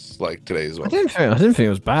worst ones. Like today's I one. didn't think it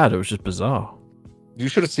was bad. It was just bizarre. You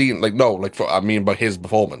should have seen like no, like I mean by his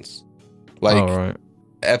performance. Like oh right.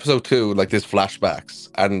 episode 2, like there's flashbacks,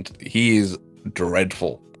 and he is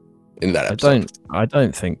dreadful in that episode. I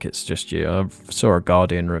don't think it's just you. I saw a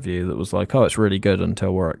Guardian review that was like, "Oh, it's really good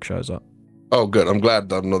until Warwick shows up." Oh, good. I'm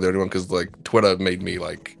glad I'm not the only one because like Twitter made me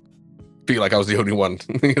like feel like I was the only one.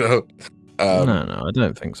 You know. No, I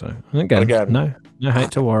don't think so. And again, again- no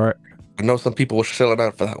hate to Warwick. I know some people were shilling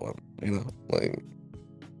out for that one. You know, like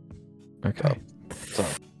Okay, so.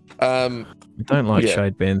 I don't like yeah.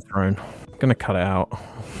 shade being thrown. I'm gonna cut it out.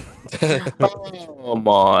 Oh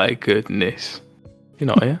my goodness. You're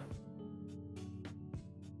not here.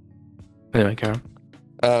 Anyway, Karen.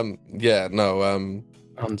 Yeah, no,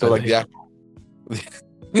 so like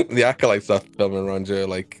the acolyte stuff filming around here,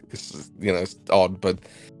 like it's odd, but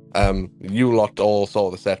you lot all saw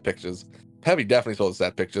the set pictures. Pebby definitely saw the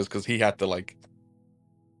set pictures because he had to like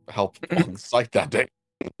help on site that day.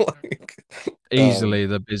 Like, Easily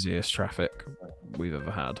the busiest traffic we've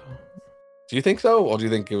ever had. do you think so, or do you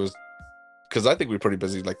think it was? Because I think we were pretty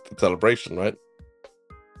busy, like the celebration, right?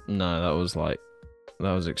 No,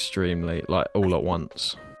 that was extremely like all at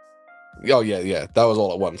once. Oh yeah, that was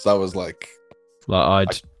all at once. That was like Like I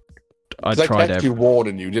 'cause I tried texted you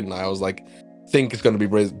warning you, didn't I? I was like, think it's going to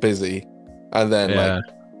be busy, and then Yeah. like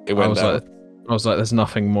it went down. I was like, there's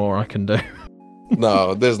nothing more I can do.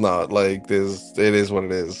 No, there's not. Like, it is what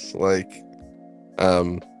it is. Like,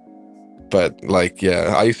 but like,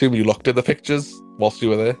 yeah, I assume you looked at the pictures whilst you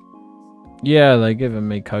were there. Yeah, they're giving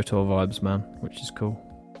me KOTOR vibes, man, which is cool.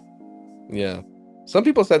 Yeah, some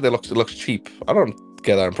people said it looks cheap. I don't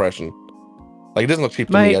get that impression. Like, it doesn't look cheap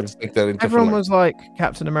to me. Mate, I just think that in Everyone different. was like,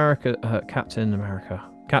 Captain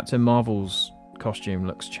Marvel's costume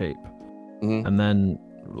looks cheap, Mhm. and then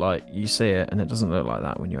like you see it, and it doesn't look like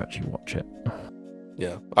that when you actually watch it.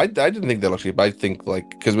 Yeah, I didn't think they looked cheap. I think like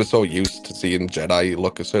because we're so used to seeing Jedi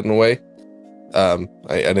look a certain way, and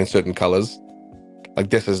in certain colors. Like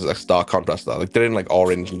this is a stark contrast to that. Like they're in like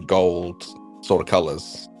orange and gold sort of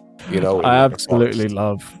colors. You know, I absolutely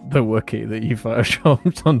love the Wookiee that you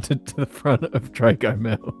photoshopped onto the front of Draco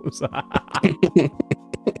Mills.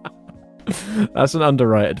 That's an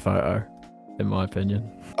underrated photo, in my opinion.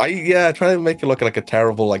 Try to make it look like a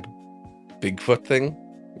terrible like Bigfoot thing.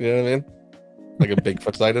 You know what I mean? Like a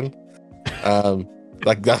Bigfoot sighting.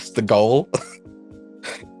 Like that's the goal.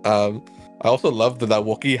 I also love that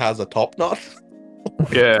Wookiee has a top knot.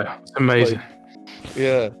 Yeah, it's amazing.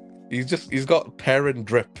 Yeah, he's got pear and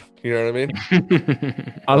drip. You know what I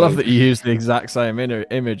mean? I love that you used the exact same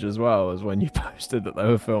image as well as when you posted that they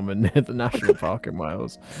were filming near the national park in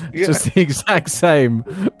Wales. Yeah. Just the exact same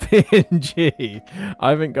PNG.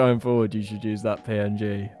 I think going forward you should use that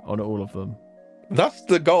PNG on all of them. That's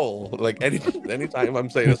the goal. Like anytime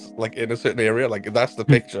I'm saying this, like in a certain area, like that's the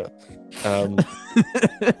picture.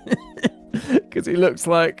 Because he looks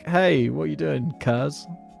like, hey, what are you doing, cuz?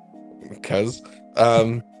 Because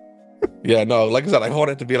yeah, no, like I said, I want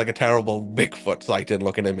it to be like a terrible Bigfoot sighting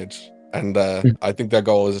looking image, and I think that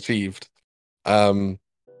goal is achieved.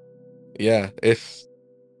 Yeah, it's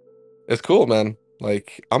cool, man.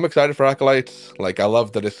 Like I'm excited for Acolytes. Like I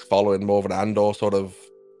love that it's following more of an Andor sort of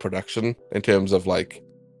production in terms of like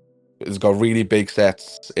it's got really big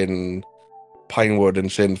sets in Pinewood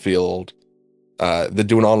and Shinfield. They're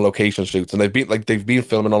doing on location shoots, and they've been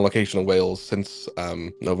filming on location in Wales since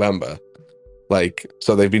November. Like,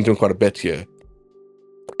 so they've been doing quite a bit here,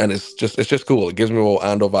 and it's just cool. It gives me more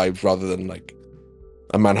Andor vibes rather than like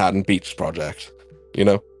a Manhattan Beach project, you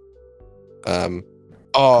know.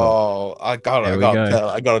 Oh, I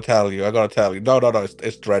gotta tell you. No,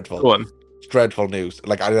 it's dreadful. Go on. It's dreadful news.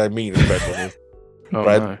 Like I mean, it's dreadful news. Oh,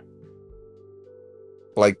 Right? no.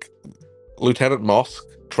 Like Lieutenant Mosk,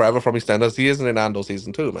 Trevor from EastEnders, he isn't in Andor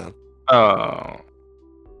season 2, man. Oh,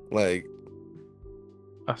 Like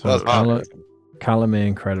that's that's horrible. heartbreaking. Callum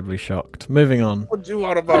incredibly shocked. Moving on. What do you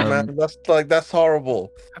want about, man? That's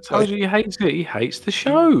horrible. I told you he hates it. He hates the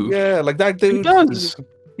show. Yeah, like that he dude. does.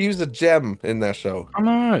 He was a gem in that show. I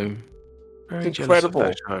know. Very It's jealous of incredible.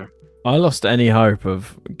 that show. I lost any hope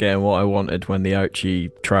of getting what I wanted when the Ochi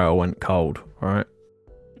trail went cold, right?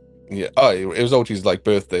 Yeah. Oh, it was Ochi's like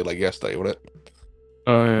birthday, like yesterday, wasn't it?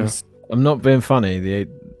 Oh yeah. I'm not being funny.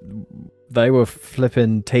 They were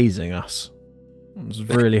flipping teasing us. It was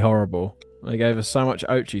really horrible. They gave us so much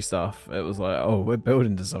Ochi stuff. It was like, oh, we're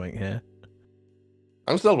building to something here.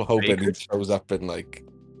 I'm still hoping he good. shows up in like.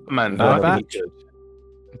 Man, Bad that'd Batch? be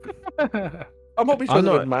good. I'm hoping he I'm shows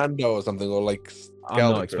up not- in Mando or something, or like. I'm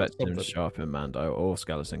not Skeletor or expecting him to something. show up in Mando or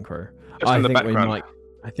Skeleton Crew. Just I in the think we background. might.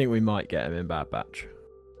 I think we might get him in Bad Batch.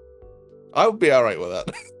 I would be all right with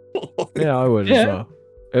that. Yeah, I would Yeah. as well.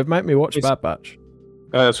 It would make me watch It's- Bad Batch.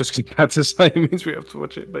 That's just bad to say. It means we have to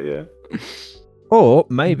watch it, but yeah. Or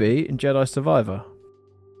maybe in Jedi Survivor.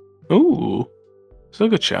 Ooh, it's a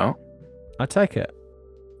good shout. I take it.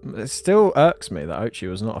 It still irks me that Ochi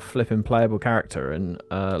was not a flipping playable character in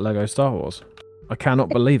Lego Star Wars. I cannot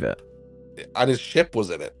believe it. And his ship was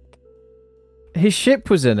in it. His ship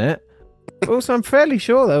was in it. But also, I'm fairly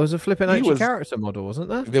sure there was a flipping He Ochi was- character model, wasn't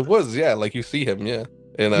there? There was, yeah, like you see him, yeah.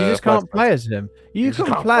 In You just can't flashbacks. play as him. You just can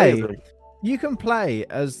can't play. as him. You can play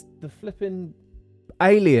as the flipping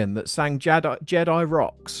alien that sang Jedi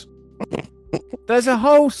Rocks. There's a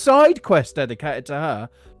whole side quest dedicated to her,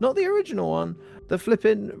 not the original one. The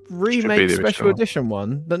flipping remake the special original. edition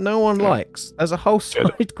one that no one Yeah. likes. There's a whole Should.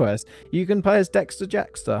 side quest. You can play as Dexter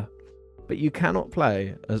Jackster, but you cannot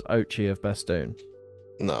play as Ochi of Bestoon.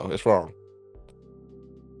 No, it's wrong.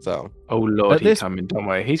 So Oh Lord, At he's this- coming. Don't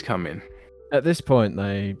worry, he's coming. At this point,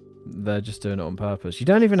 they're just doing it on purpose. You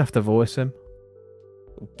don't even have to voice him.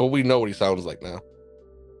 but we know what he sounds like now.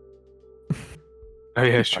 Oh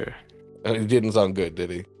yeah, sure. And he didn't sound good, did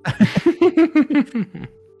he?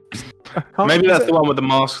 Maybe that's the one with the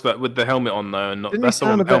mask that with the helmet on though, and not Didn't he that's the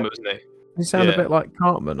one sound with the a helmet, wasn't it? You sound a Yeah. bit like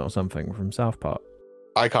Cartman or something from South Park.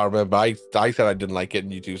 I can't remember. I said I didn't like it,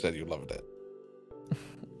 and you two said you loved it.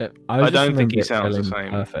 I just don't think remember he it sounds the feeling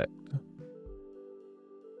same. Perfect.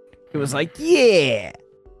 It was like, yeah.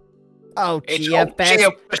 Oh, chia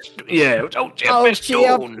Yeah, it's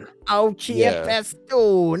Ochi Oh, chia Yeah.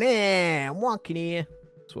 Bestoon. I'm walking here.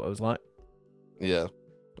 That's what it was like. Yeah.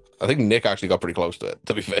 I think Nick actually got pretty close to it,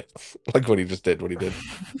 to be fair. Like what he just did, what he did.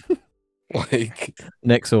 Like,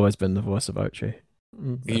 Nick's always been the voice of Ochi.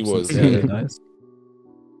 He Ever was, since the early yeah. days.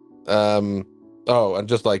 oh, and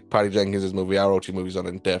just like Patty Jenkins' movie, our Ochi movie's on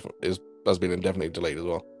has been indefinitely delayed as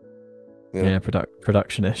well. Yeah, Yeah.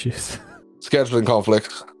 production issues. Scheduling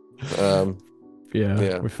conflicts. Yeah,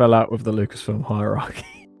 Yeah. we fell out with the Lucasfilm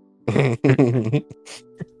hierarchy.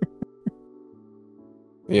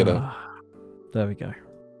 you know. There we go.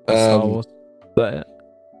 Star Wars. Is that it?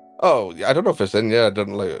 Oh, yeah, I don't know if it's in. Yeah, I don't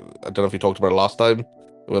know if you talked about it last time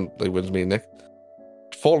when it was me and Nick.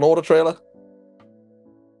 Fallen Order trailer.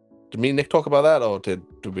 Did me and Nick talk about that, or did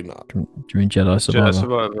we not? Do you mean Jedi Survivor? Jedi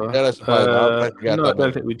Survivor. Jedi Survivor, I forget no, I that don't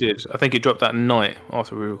one. think we did. I think it dropped that night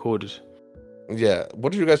after we recorded. Yeah.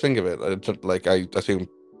 What did you guys think of it? Like, I assume,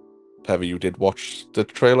 Pevy, you did watch the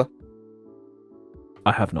trailer.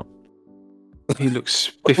 I have not. He looks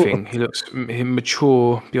spiffing. He looks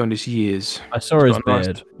mature beyond his years. I saw his got a nice-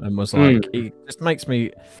 beard and was like, he just makes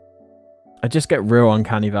me. I just get real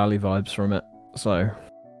Uncanny Valley vibes from it. So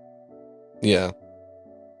Yeah.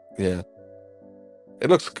 Yeah. It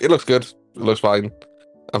looks good. It looks fine.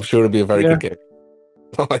 I'm sure it'll be a very good game.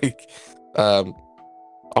 Like, I'm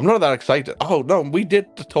not that excited. Oh no, we did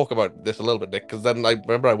talk about this a little bit, Nick, because then I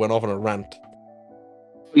remember I went off on a rant.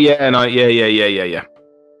 Yeah, and yeah.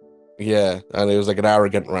 Yeah, and it was like an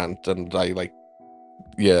arrogant rant, and I like,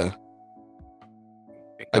 yeah.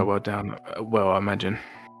 Go well down. Well, I imagine.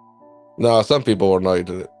 No, some people were annoyed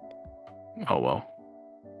at it, Oh well.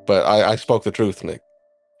 but I spoke the truth, Nick.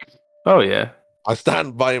 Oh yeah. I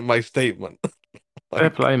stand by my statement. Fair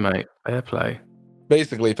play, mate. Fair play.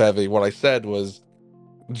 Basically, Pevy, what I said was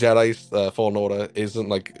Jedi Fallen Order isn't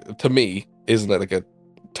like, to me, isn't it like a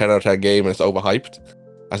 10 out of 10 game and it's overhyped.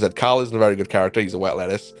 I said Carl isn't a very good character, he's a wet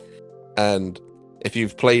lettuce. And if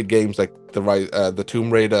you've played games like the Tomb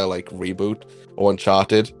Raider like reboot or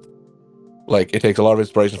Uncharted, like it takes a lot of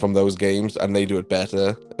inspiration from those games and they do it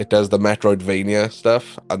better. It does the Metroidvania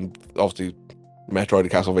stuff, and obviously Metroid and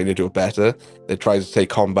Castlevania do it better. It tries to take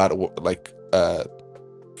combat like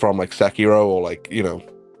from like Sekiro or like, you know,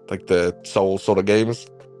 like the Soul sort of games,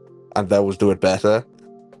 and those do it better.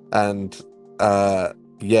 And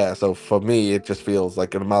yeah, so for me it just feels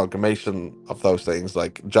like an amalgamation of those things,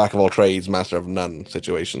 like jack of all trades, master of none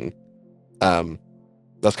situation.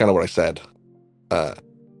 That's kind of what I said.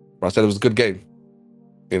 I said it was a good game,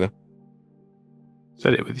 you know.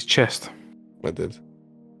 Said it with his chest. I did.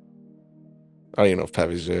 I don't even know if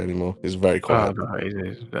Pevy's here anymore. He's very Oh, quiet.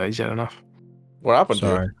 no, he's had enough. What happened to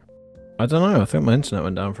sorry. him? I don't know. I think my internet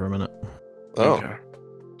went down for a minute. Oh, Okay.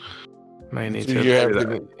 May need Did to. you have edit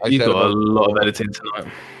everything that. I You've said got a about- lot of editing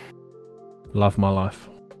tonight. Love my life.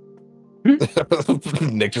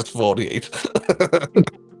 Nick just 48.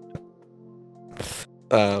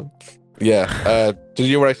 Yeah. Did you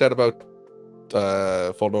hear what I said about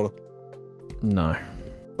Fallen Order? No.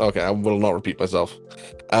 Okay, I will not repeat myself.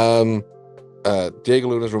 Diego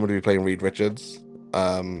Luna is rumored to be playing Reed Richards.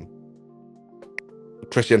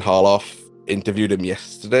 Christian Harloff interviewed him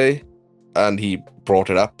yesterday, and he brought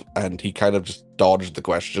it up, and he kind of just dodged the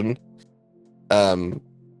question.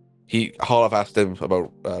 Harloff asked him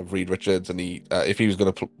about Reed Richards, and if he was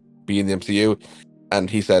going to be in the MCU, and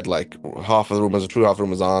he said like half of the rumors are true, half of the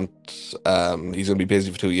rumors aren't. He's going to be busy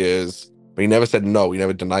for 2 years, but he never said no. He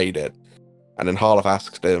never denied it. And then Harloff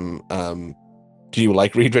asked him, do you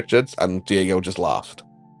like Reed Richards? And Diego just laughed.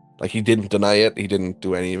 Like, he didn't deny it. He didn't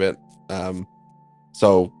do any of it.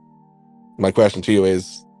 So my question to you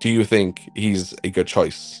is, do you think he's a good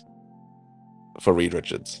choice for Reed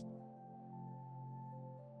Richards?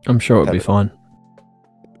 I'm sure it'll be fine.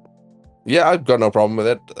 Yeah, I've got no problem with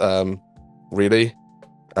it. Really.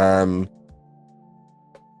 It'll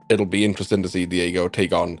be interesting to see Diego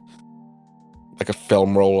take on like a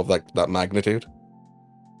film role of like that magnitude.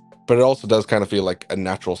 But it also does kind of feel like a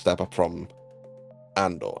natural step up from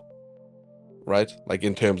Andor, right? Like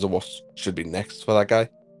in terms of what should be next for that guy.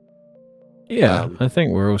 Yeah, Um, I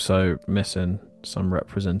think we're also missing some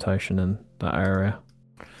representation in that area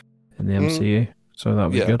in the MCU, so that'll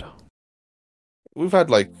be yeah. good. We've had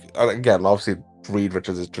like, and again, obviously Reed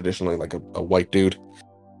Richards is traditionally like a white dude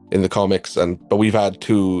in the comics, but we've had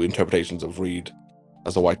two interpretations of Reed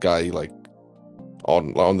as a white guy, like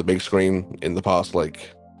on the big screen in the past,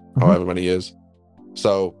 like however many years.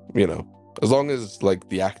 So, you know, as long as like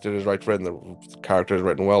the actor is right for it and the character is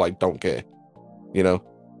written well, I don't care. You know.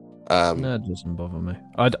 No, it doesn't bother me.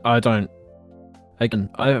 I don't. Again,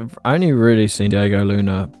 I've only really seen Diego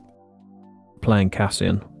Luna playing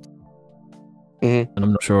Cassian, Mhm. and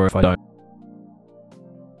I'm not sure if I don't.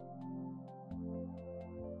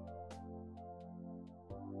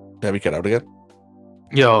 Have we get out again?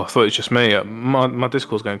 Yeah, I thought it was just me. My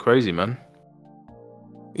Discord's going crazy, man.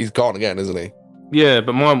 He's gone again, isn't he? Yeah,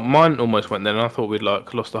 but mine almost went then, and I thought we'd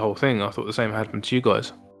like lost the whole thing. I thought the same happened to you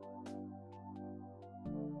guys.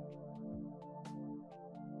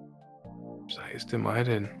 So it's doing my head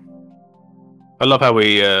in. I love how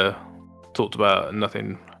we talked about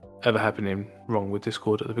nothing ever happening wrong with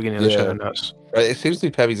Discord at the beginning of the Yeah. show. Notes. It seems to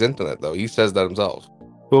be Pevy's internet though. He says that himself.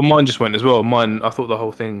 Well, mine just went as well. Mine, I thought the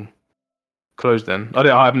whole thing closed. Then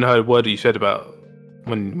I haven't heard a word you said about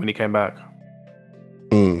when he came back.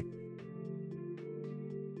 Hmm.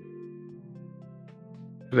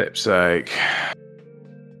 Flip's sake.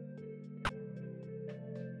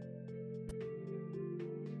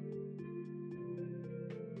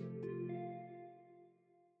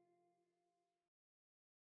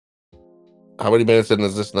 How many minutes in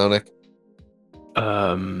is this now, Nick?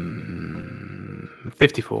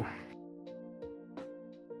 54.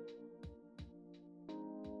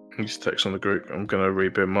 He just text on the group. I'm gonna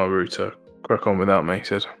rebuild my router. Crack on without me, he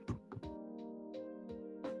said.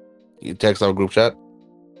 You text our group chat?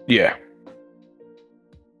 Yeah.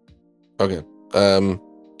 Okay.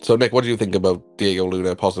 So Nick, what do you think about Diego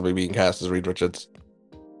Luna possibly being cast as Reed Richards?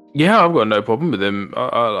 Yeah, I've got no problem with him.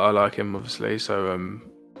 I like him obviously, so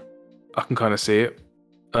I can kind of see it.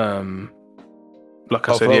 Like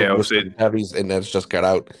I said, yeah, obviously. Pevy's internet's just got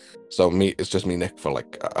out, so it's just me, Nick, for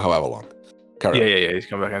like however long. Yeah, he's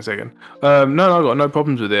come back in a second. No, I've got no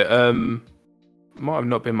problems with it. Might have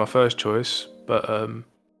not been my first choice, but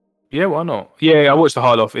yeah, why not? Yeah, I watched the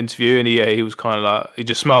Harloff interview, and he was kind of like, he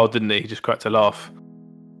just smiled, didn't he? He just cracked a laugh.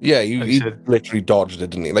 Yeah, he literally dodged it,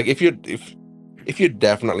 didn't he? Like if you're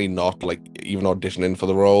definitely not like even auditioning for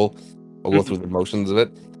the role or go through the motions of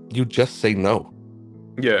it, you just say no.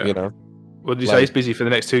 Yeah, you know. What did you say? He's busy for the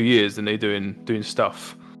next 2 years, and they doing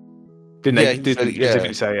stuff. Didn't they? Didn't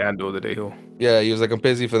specifically say Andor, did he? Or... Yeah, he was like, I'm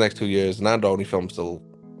busy for the next 2 years, and Andor only films till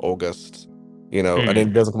August, you know, and then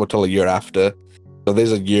it doesn't come until a year after. So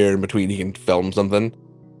there's a year in between he can film something.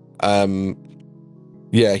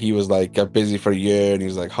 Yeah, he was like, I'm busy for a year, and he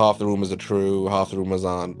was like, half the rumors are true, half the rumors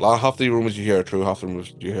aren't. Half the rumors you hear are true, half the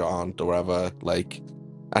rumors you hear aren't, or whatever. Like,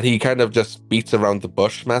 and he kind of just beats around the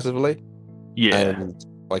bush massively. Yeah. And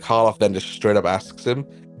like Harloff then just straight up asks him,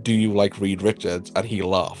 "Do you like Reed Richards?" And he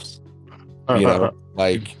laughs. You know,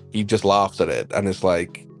 like he just laughs at it, and it's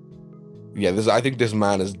like, yeah, I think this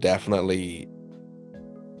man has definitely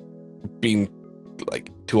been like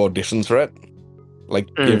to auditions for it,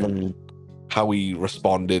 like given how he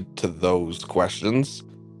responded to those questions.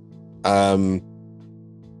 But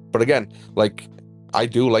again, like I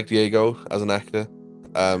do like Diego as an actor.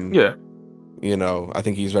 Yeah. You know, I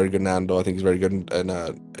think he's very good in Andor. I think he's very good in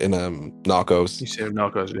Narcos. You see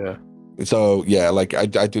Narcos, yeah. So yeah, like I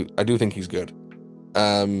do think he's good.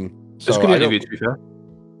 So it's a good interview, to be fair.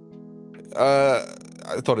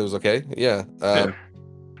 I thought it was okay. Yeah. Yeah.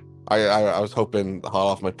 I was hoping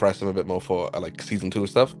Harloff might press him a bit more for like season 2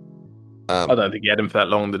 stuff. I don't think he had him for that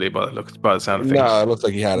long, did he? By the sound of things. No, it looks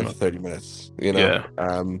like he had him for 30 minutes. You know.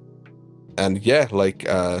 Yeah. And yeah, like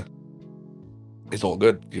it's all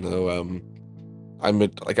good. You know. I'm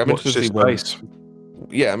interested to see when.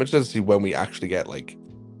 Yeah, I'm interested to see when we actually get like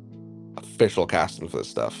official casting for this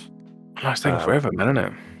stuff. Oh, it's taking forever, man,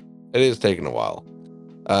 isn't it? It is taking a while.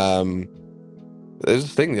 There's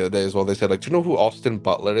this thing the other day as well. They said, like, do you know who Austin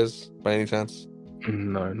Butler is by any chance?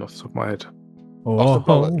 No, not off the top of my head. Austin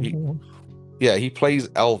Butler. He plays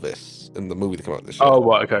Elvis in the movie that came out this year. Oh,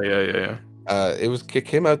 right, okay, yeah. It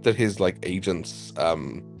came out that his like agents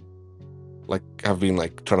like have been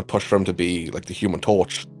like trying to push for him to be like the Human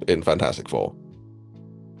Torch in Fantastic Four.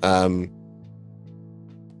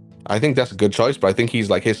 I think that's a good choice, but I think he's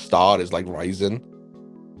like his star is like rising.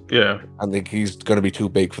 Yeah. I think he's going to be too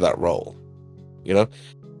big for that role. You know,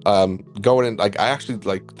 going in like I actually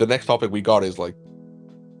like the next topic we got is like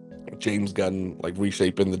James Gunn like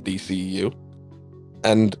reshaping the DCEU,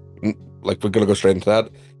 and like we're gonna go straight into that.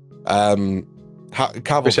 Chris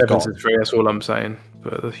Cavill's Evans gone. is free. That's all I'm saying. For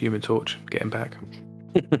the Human Torch, getting back.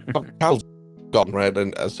 Cavill's gone, right?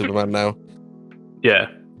 And as Superman now, Yeah.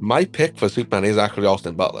 my pick for Superman is actually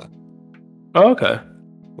Austin Butler. Oh, okay.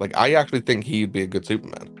 Like I actually think he'd be a good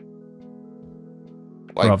Superman.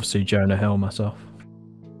 Like Rather see Jonah Hill myself.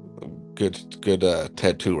 good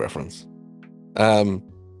Ted 2 reference.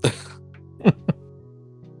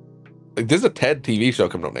 Like, there's a Ted TV show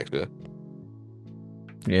coming up next year.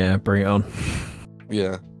 Yeah, bring it on.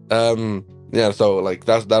 Yeah. Yeah, so like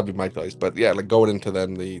that'd be my choice. But yeah, like going into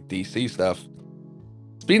then the DC stuff,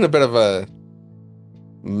 it's been a bit of a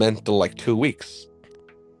mental like 2 weeks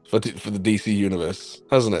for the DC universe,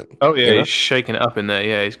 hasn't it? Oh yeah, You know? he's shaking it up in there.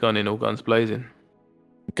 Yeah, he's gone in all guns blazing.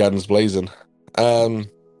 Guns blazing.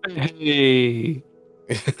 Hey.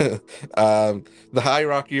 The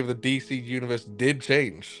hierarchy of the DC universe did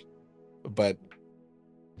change, but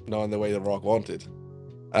not in the way The Rock wanted.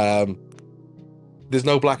 There's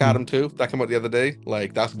no Black Adam 2 that came out the other day.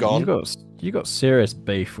 Like that's gone. You got serious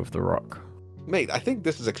beef with The Rock. Mate, I think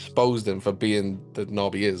this has exposed him for being the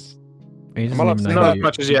knob he is. He Am I doesn't allowed even to say know Not that? as you.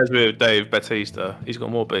 much as he has with Dave Bautista. He's got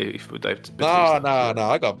more beef with Dave No, Bautista.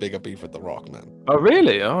 I got bigger beef with The Rock, man. Oh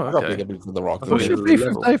really? Oh, I got okay. bigger beef with The Rock. I Than thought What's you your were beef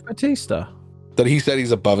level. with Dave Bautista? that he said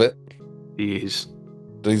he's above it. He is.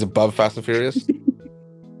 That he's above Fast and Furious.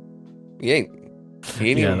 He ain't.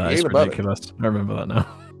 He ain't, Yeah, even, that he is ain't above it. ridiculous. I remember that now.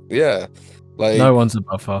 Yeah. Like No one's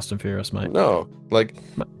above Fast and Furious, mate. No, like,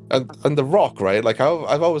 and The Rock, right? Like,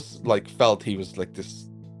 I've always like felt he was like this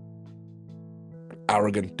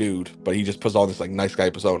arrogant dude, but he just puts on this like nice guy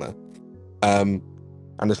persona. And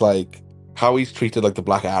it's like how he's treated like the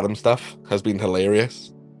Black Adam stuff has been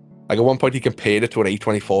hilarious. Like at one point he compared it to an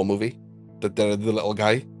A24 movie, the little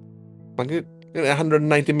guy. Like a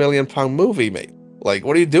 £190 million movie, mate. Like,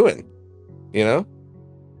 what are you doing? You know?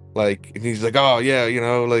 Like, and he's like, oh yeah, you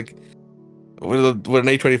know, like. We're an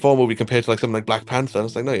A24 movie compared to like something like Black Panther. And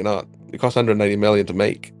it's like, no, you're not. It cost 190 million to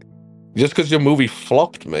make. Just because your movie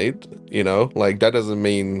flopped, mate, you know, like that doesn't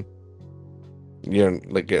mean you're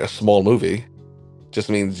like a small movie. Just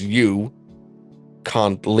means you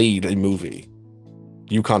can't lead a movie.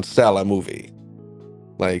 You can't sell a movie.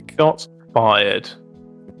 Like, Shots fired.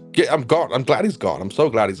 yeah, I'm glad he's gone. I'm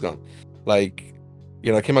so glad he's gone. Like,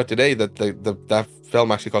 you know, it came out today that that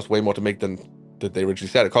film actually cost way more to make than that they originally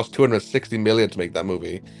said. It cost 260 million to make that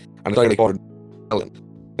movie, and it's only 400 million.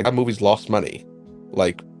 Like, that movie's lost money,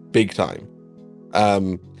 like big time.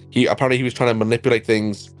 He was trying to manipulate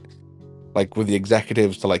things, like with the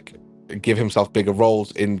executives to like give himself bigger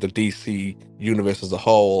roles in the DC universe as a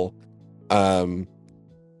whole.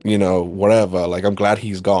 You know, whatever. Like, I'm glad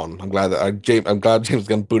he's gone. I'm glad that I'm glad James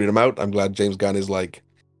Gunn booted him out. I'm glad James Gunn is like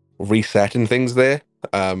resetting things there.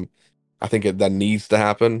 I think that needs to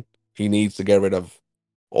happen. He needs to get rid of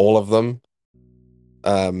all of them.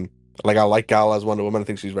 Like, I like Gal as Wonder Woman. I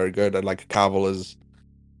think she's very good. I like Cavill as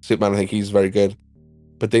Superman. I think he's very good.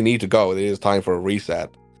 But they need to go. It is time for a reset.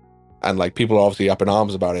 And like, people are obviously up in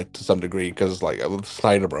arms about it to some degree because like the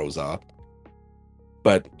Snyder Bros are.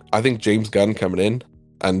 But I think James Gunn coming in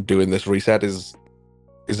and doing this reset is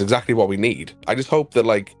exactly what we need. I just hope that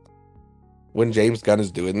like when James Gunn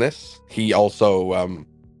is doing this, he also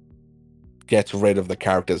gets rid of the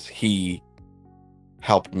characters he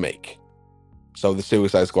helped make. So the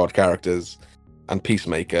Suicide Squad characters and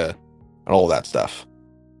Peacemaker and all that stuff.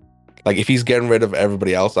 Like, if he's getting rid of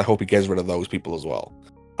everybody else, I hope he gets rid of those people as well.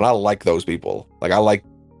 And I like those people. Like, I like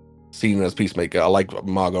Cena as Peacemaker. I like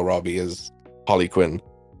Margot Robbie as Harley Quinn.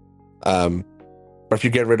 But if you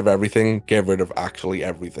get rid of everything, get rid of actually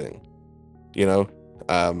everything. You know?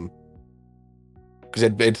 Because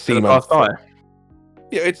it'd seem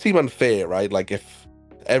it'd seem unfair, right? Like, if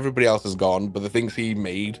everybody else is gone, but the things he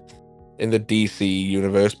made in the DC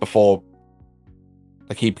universe before,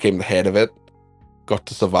 like, he became the head of it, got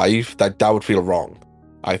to survive, that would feel wrong,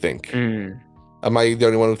 I think. Am I the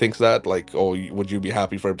only one who thinks that? Like, or would you be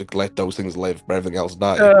happy for him to let those things live, but everything else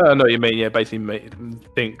die? I know what you mean. Yeah, basically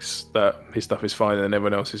thinks that his stuff is fine and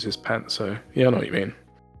everyone else is his pants. So yeah, I know what you mean.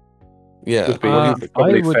 Yeah. Would be What do you think?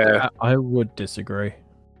 probably fair. I would disagree.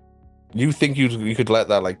 You think you could let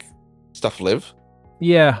that like stuff live?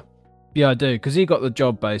 Yeah, I do, because he got the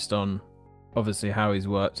job based on obviously how he's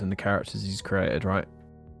worked and the characters he's created, right?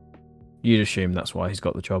 You'd assume that's why he's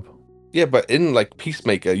got the job. Yeah, but in like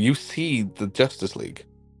Peacemaker, you see the Justice League.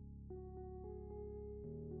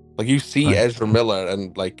 Like you see Right. Ezra Miller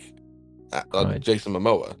and like Right. Jason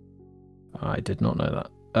Momoa. I did not know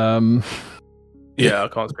that. Yeah, I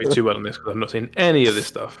can't speak too well on this because I've not seen any of this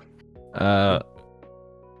stuff.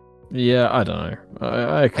 Yeah, I don't know.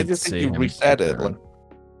 I could just think see you him reset kicking it, around.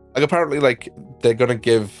 Like apparently, like they're gonna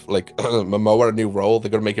give like Momoa a new role.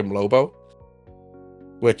 They're gonna make him Lobo,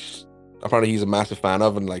 which apparently he's a massive fan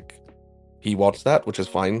of, and like he wants that, which is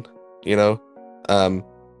fine, you know.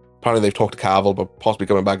 Apparently they've talked to Cavill, but possibly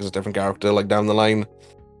coming back as a different character, like down the line.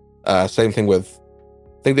 Same thing with,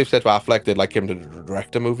 I think they've said to Affleck they'd like him to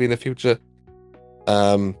direct a movie in the future.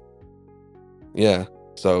 Yeah.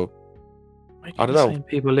 So Making I don't the know. same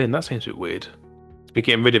people in, that seems a bit weird. To be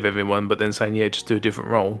getting rid of everyone, but then saying, yeah, just do a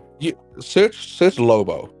different role. You search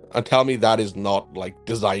Lobo and tell me that is not like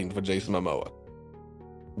designed for Jason Momoa.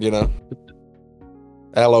 You know,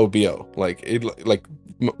 Lobo. Like it, like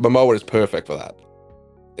Momoa is perfect for that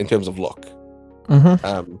in terms of look.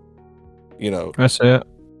 Mm-hmm. You know, I see it.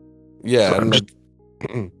 yeah, Sorry, and I'm like,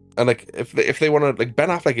 and like if they want to, like Ben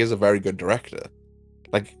Affleck is a very good director.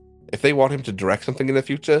 Like if they want him to direct something in the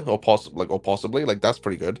future, or possibly, like that's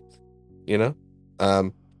pretty good. You know,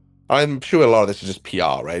 I'm sure a lot of this is just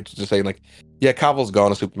PR, right? Just saying like, yeah, Cavill's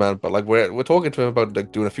gone as Superman, but like we're talking to him about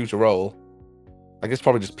like doing a future role. Like it's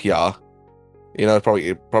probably just PR. You know,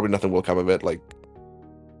 probably nothing will come of it. Like,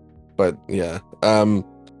 but yeah, wow,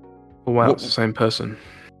 what- it's the same person.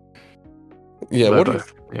 yeah. Lobo.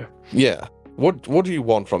 Yeah. What do you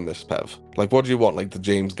want from this, Pev? Like, what do you want like the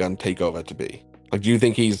James Gunn takeover to be? Like, do you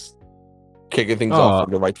think he's kicking things off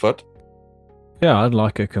on the right foot? Yeah, I'd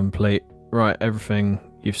like a complete. Right, everything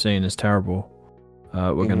you've seen is terrible.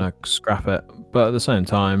 We're gonna scrap it. But at the same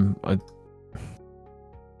time,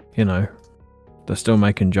 they're still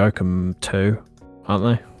making Joker 2, aren't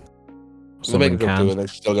they? They're making Joker 2, and they're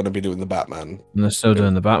still going to be doing the Batman. And they're still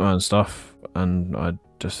doing the Batman stuff, and I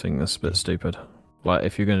just think that's a bit stupid. Like,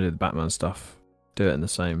 if you're going to do the Batman stuff, do it in the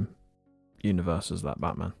same universe as that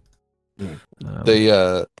Batman.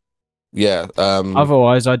 Yeah.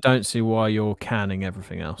 Otherwise, I don't see why you're canning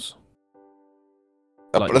everything else.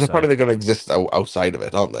 Like but apparently they're going to exist outside of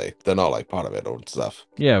it, aren't they? They're not like part of it or stuff.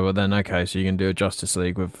 Yeah, well then, okay, so you can do a Justice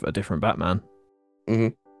League with a different Batman.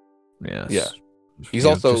 Mm-hmm. Yes. Yeah. He's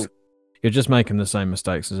also... You're just making the same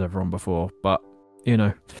mistakes as everyone before, but,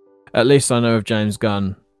 at least I know of James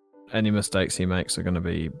Gunn, any mistakes he makes are going to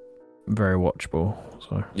be very watchable.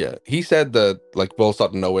 So yeah, he said that like we'll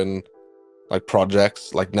start knowing like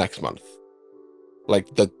projects like next month,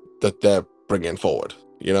 like that they're bringing forward.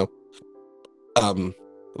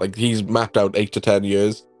 Like he's mapped out 8 to 10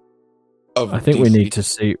 years. Of I think DC.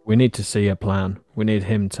 we need to see a plan. We need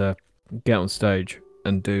him to get on stage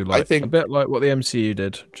and do a bit like what the MCU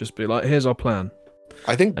did. Just be like, here's our plan.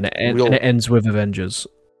 I think, and it ends with Avengers.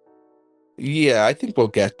 Yeah, I think we'll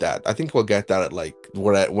get that. I think we'll get that at like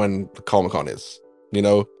when the Comic-Con is.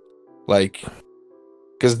 Like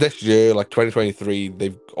because this year, like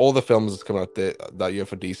 2023, all the films that's come out that year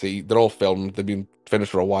for DC, they're all filmed. They've been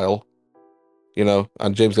finished for a while.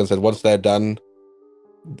 And James Gunn said once they're done,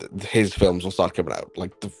 his films will start coming out,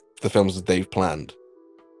 like the films that they've planned.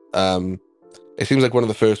 It seems like one of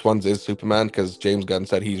the first ones is Superman because James Gunn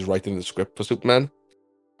said he's writing the script for Superman,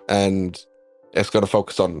 and it's going to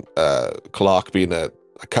focus on Clark being a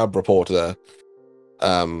cub reporter,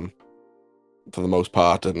 for the most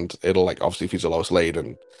part, and it'll like obviously feature Lois Lane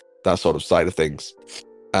and that sort of side of things.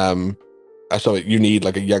 So you need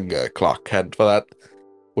like a younger Clark Kent for that,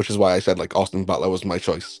 which is why I said like Austin Butler was my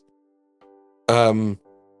choice. So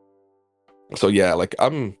yeah, like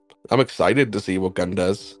I'm excited to see what Gunn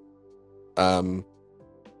does. I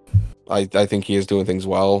think he is doing things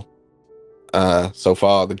well. So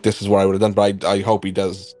far, like this is what I would have done, but I hope he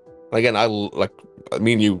does. Again,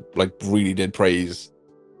 me and you like really did praise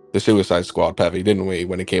the Suicide Squad, Pevy, didn't we,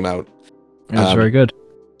 when it came out? It was very good.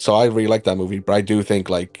 So I really like that movie, but I do think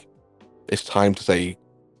like it's time to say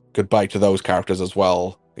goodbye to those characters as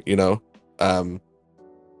well. And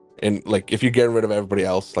like if you're getting rid of everybody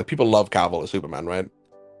else, like people love Cavill as Superman, right?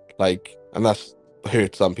 Like, and that's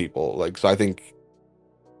hurt some people. Like, so I think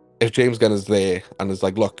if James Gunn is there and is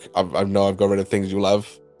like, look, I know I've got rid of things you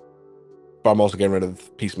love, but I'm also getting rid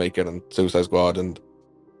of Peacemaker and Suicide Squad, and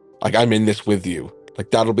like I'm in this with you. Like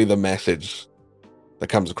that'll be the message that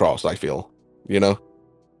comes across. I feel,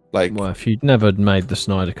 like. Well, if you'd never made the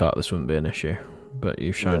Snyder Cut, this wouldn't be an issue. But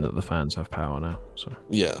you've shown that the fans have power now. So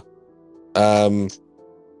yeah.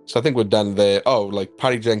 So I think we're done there. Oh, like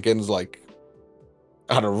Patty Jenkins, like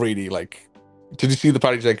had a really like. Did you see the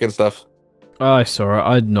Patty Jenkins stuff? I saw it.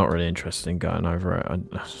 I'm not really interested in going over it.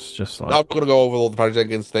 It's just like I'm not gonna go over all the Patty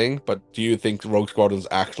Jenkins thing, but do you think Rogue Squadron's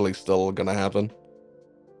actually still gonna happen?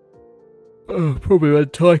 Oh, probably when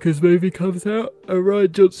Taika's movie comes out and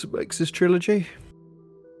Ryan Johnson makes his trilogy.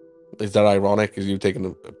 Is that ironic? Is you taking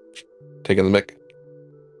the mic?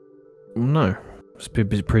 No,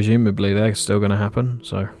 presumably they're still going to happen.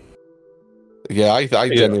 So Yeah, I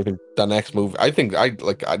genuinely think the next movie. I think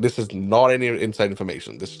this is not any inside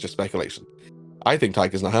information. This is just speculation. I think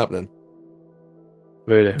Taika's not happening.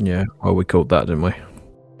 Really? yeah, well, we called that, didn't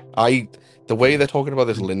we? The way they're talking about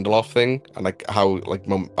this Lindelof thing and like how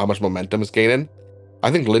much momentum is gaining,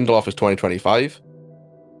 I think Lindelof is 2025.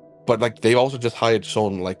 But like they've also just hired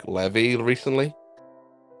Sean like Levy recently,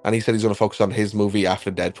 and he said he's going to focus on his movie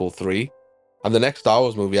after Deadpool 3, and the next Star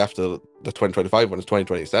Wars movie after the 2025 one is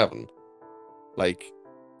 2027. Like,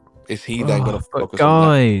 is he then going to But focus on that?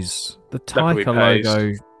 guys, the could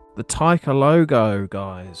be Taika logo,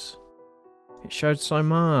 guys, it showed so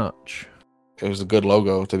much. It was a good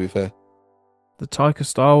logo, to be fair. The Taika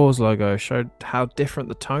Star Wars logo showed how different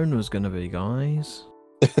the tone was going to be, guys.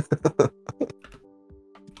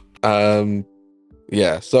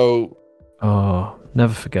 Yeah. So Oh,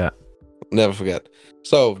 never forget. never forget.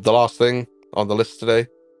 So the last thing on the list today,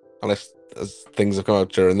 unless things have come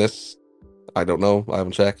out during this, I don't know. I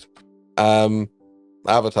haven't checked.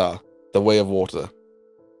 Avatar: The Way of Water.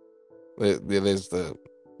 There's the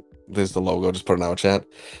logo. Just put it in our chat.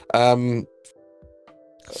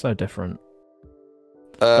 So different.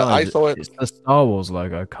 I Guys, saw it. It's the Star Wars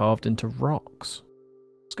logo carved into rocks.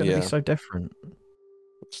 It's going to Yeah. be so different.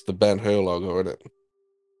 It's the Ben Hur logo, isn't it?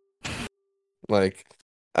 Like,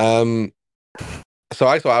 so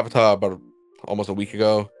I saw Avatar about almost a week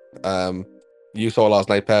ago. You saw it last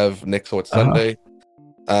night, Pev. Nick saw it Sunday.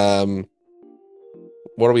 What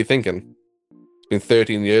are we thinking? It's been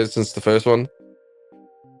 13 years since the first one.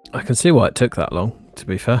 I can see why it took that long, to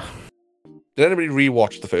be fair. Did anybody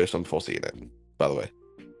rewatch the first one before seeing it? By the way,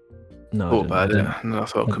 No, Thought I about didn't, it. No, I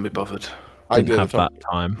thought I couldn't be bothered. I I didn't did. have that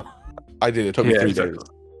time. I did. It took me 3 days.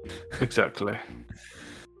 Exactly.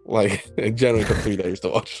 Like, it generally took 3 days to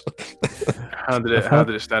watch. How did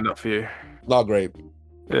it stand up for you? Not great.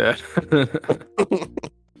 Yeah.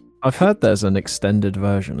 I've heard there's an extended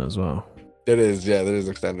version as well. It is, yeah, there is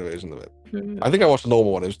an extended version of it. I think I watched the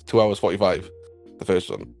normal one. It was 2 hours 45. The first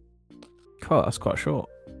one. God, that's quite short.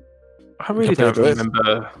 I really Compared don't to this.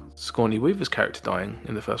 remember Scorny Weaver's character dying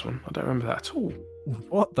in the first one. I don't remember that at all.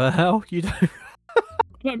 What the hell? You don't? I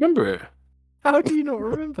don't remember it. How do you not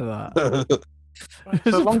remember that?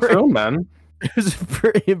 It's a long film, man. It was a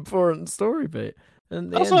pretty important story bit.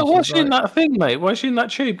 And I was like, why's she in that thing, mate? Why's she in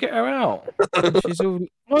that tube? Get her out. She's all.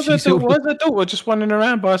 Why's She's her all- daughter just wandering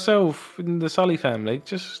around by herself in the Sully family?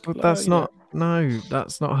 Just But like, that's you know. not. No,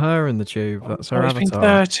 that's not her in the tube. That's her Oh, it's been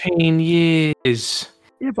avatar. 13 years.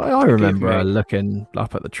 Yeah, but I Forgive remember her me. looking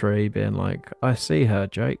up at the tree, being like, "I see her,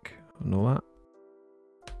 Jake," and all that.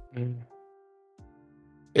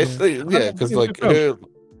 It's Yeah. because like her,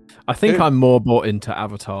 I think Dude. I'm more bought into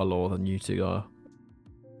Avatar lore than you two are.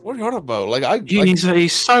 what are you on about? Like I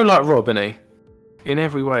He's so like Rob, isn't he? In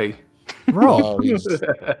every way. Rob, oh, he's,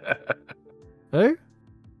 who?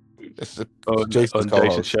 it's On Jason's co-host.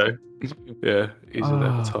 Jason's show. Yeah, he's an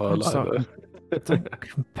avatar. don't start- Like don't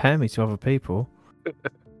compare me to other people.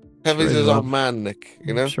 Kevin's really his love- own man, Nick.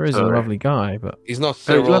 You know, I'm sure he's a Sorry. lovely guy, but he's not Oh, he's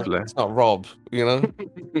Cyril. lovely. It's not Rob. You know,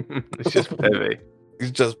 It's just heavy.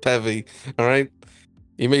 he's just Pevy. All right.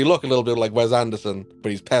 He may look a little bit like Wes Anderson,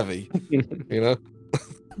 but he's Pevy. You know.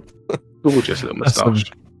 Gorgeous little That's the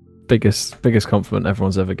moustache. biggest compliment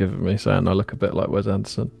everyone's ever given me, saying I look a bit like Wes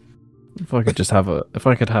Anderson. If I could just have if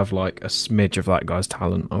I could have like a smidge of that guy's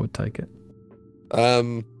talent, I would take it.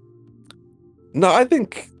 No, I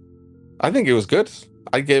think it was good.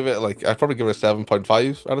 I'd probably give it a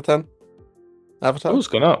 7.5 out of 10. Avatar. Oh, it's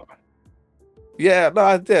gone up. Yeah, no,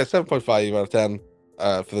 yeah, 7.5 out of 10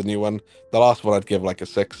 for the new one. The last one I'd give like a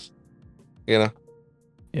 6. You know?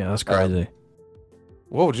 Yeah, that's crazy.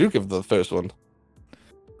 What would you give the first one?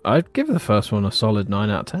 I'd give the first one a solid 9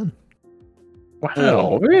 out of 10.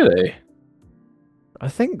 Wow, really? I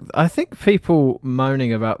think people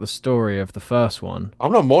moaning about the story of the first one.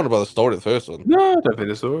 I'm not mourning about the story of the first one. No, I don't think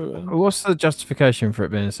it's all right. What's the justification for it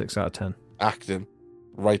being a 6 out of 10? Acting.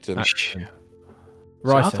 Writing. Action.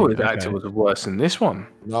 Right, I thought his okay. acting was worse than this one.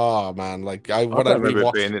 No, man. Like, I when I don't remember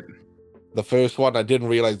it being rewatched it. the first one, I didn't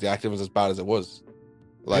realize the acting was as bad as it was.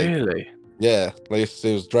 Like, Really? yeah, like,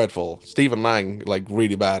 it was dreadful. Stephen Lang, like,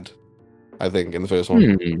 really bad, I think, in the first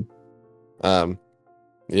one.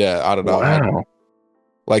 Yeah, I don't know. Wow.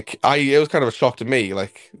 Like, it was kind of a shock to me,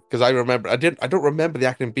 like, because I don't remember the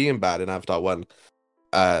acting being bad in Avatar 1.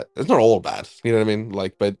 It's not all bad, you know what I mean?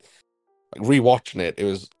 Like, but like, rewatching it, it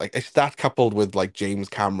was like, it's that coupled with like James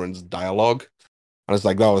Cameron's dialogue and it's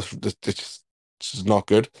like, no, it's just not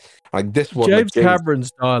good. Like this one, James like,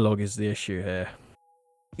 Cameron's dialogue is the issue here.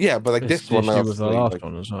 yeah, but like It's this the one, issue with the obviously, last like,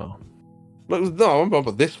 one as well. no, I'm talking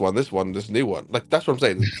about this new one. Like that's what I'm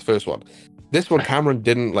saying. It's the first one. This one, Cameron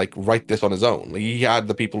didn't like write this on his own. Like, he had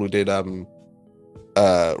the people who did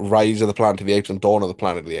Rise of the Planet of the Apes and Dawn of the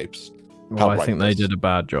Planet of the Apes. Well, I write think they this. did a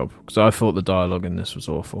bad job because I thought the dialogue in this was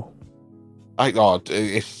awful.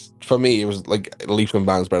 It's for me, it was like leaps and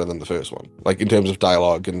bounds better than the first one. Like in terms of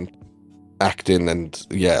dialogue and acting, and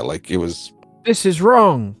yeah, like it was. This is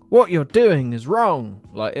wrong. What you're doing is wrong.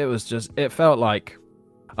 Like it felt like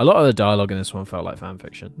a lot of the dialogue in this one felt like fan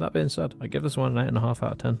fiction. That being said, I give this one an 8.5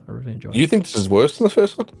 out of 10. I really enjoyed it. You think this is worse than the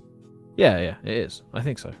first one? Yeah, it is. I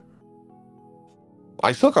think so.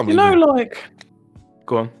 I still can't You believe. know, like,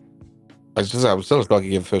 go on. I'm still struggling to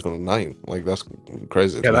give the first one a 9. Like that's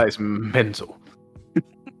crazy. Yeah, that is mental.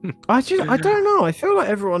 I don't know. I feel like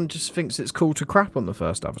everyone just thinks it's cool to crap on the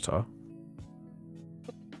first Avatar.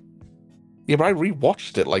 Yeah, but I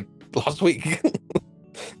rewatched it like last week.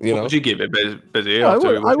 You What know, would you give it, busy? Yeah, after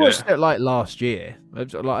I rewatching watched it like last year.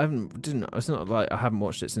 It's not like I haven't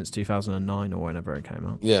watched it since 2009 or whenever it came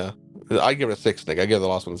out. yeah, I give it a 6. Nick, I give the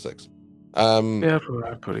last one a 6. Yeah,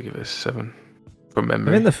 I'd probably give it a 7 from I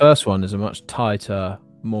memory. think the first one is a much tighter,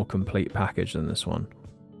 more complete package than this one,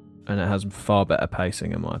 and it has far better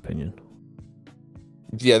pacing, in my opinion.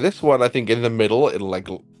 Yeah, this one I think in the middle it'll like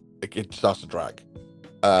it starts to drag.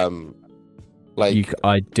 Like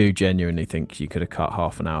I do genuinely think you could have cut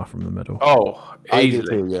half an hour from the middle. Oh, I do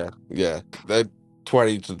easily. too. Yeah. The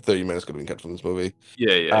 20 to 30 minutes could have been cut from this movie.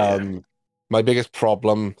 Yeah. My biggest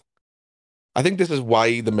problem, I think this is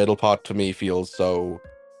why the middle part to me feels so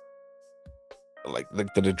like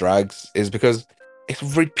that it drags, is because it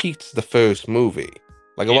repeats the first movie.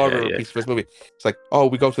 Like a lot of it repeats the first movie. It's like, oh,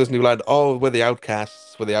 we go to this new land. Oh, we're the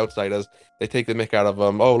outcasts. We're the outsiders. They take the mick out of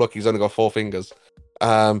him. Oh, look, he's only got 4 fingers.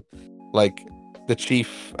 Like the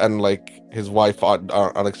chief and like his wife are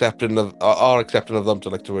accepting of them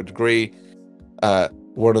to a degree.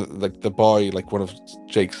 One of the boy, like one of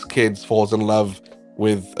Jake's kids, falls in love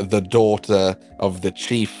with the daughter of the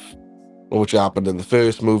chief, which happened in the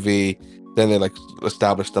first movie. Then they like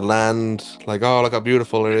establish the land. Like, oh, look how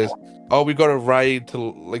beautiful it is. Oh, we got to ride to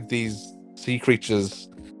like these sea creatures,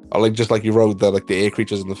 or like just like you rode the air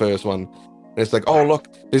creatures in the first one. And it's like, oh look,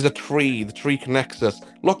 there's a tree. The tree connects us.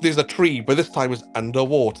 Look, there's a tree, but this time it's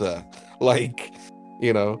underwater. Like,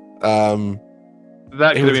 you know,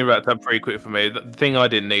 That could have been wrapped up pretty quick for me. The thing I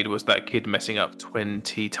didn't need was that kid messing up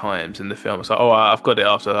 20 times in the film. It's like, oh, I've got it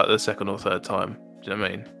after like the second or third time. Do you know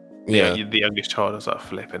what I mean? yeah, The youngest child was like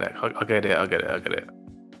flipping it. I get it.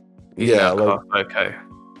 He's yeah, an like, outcast, okay.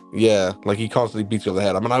 yeah. Like he constantly beats you on the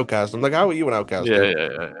head. I'm an outcast. I'm like, how are you an outcast? Yeah, dude?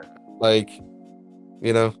 yeah. Like,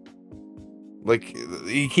 you know, like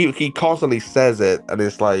he constantly says it, and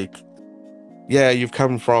it's like, yeah, you've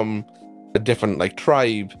come from a different like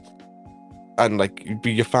tribe, and like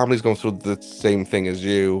your family's going through the same thing as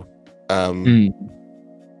you.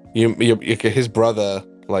 His brother,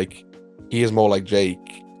 like, he is more like Jake,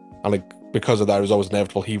 and like because of that, it was always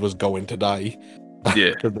inevitable he was going to die.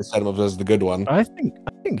 Yeah. Because they set him up as the good one. I think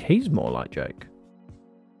he's more like Jake.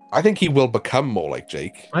 I think he will become more like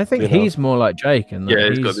Jake. I think you know? he's more like Jake, and Yeah,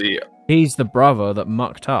 he's the brother that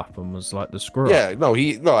mucked up and was like the screw up. Yeah,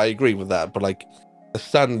 no, I agree with that. But like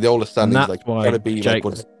the oldest son, And is that's like why gonna be like Jake-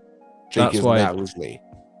 what Jake that's is why- now, isn't he? You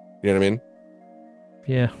know what I mean?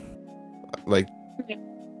 Yeah. Like,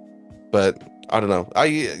 but I don't know.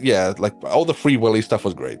 Like all the Free Willy stuff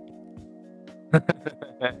was great.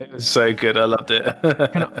 it was so good. I loved it.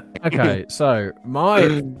 Okay, so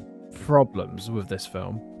my problems with this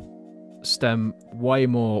film stem way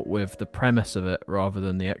more with the premise of it rather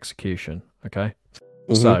than the execution. Okay,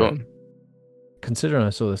 Mhm. so Go on. considering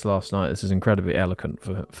I saw this last night, this is incredibly eloquent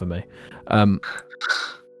for me.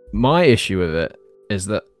 My issue with it is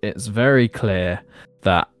that it's very clear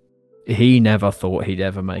that he never thought he'd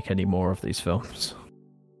ever make any more of these films.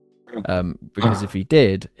 Because if he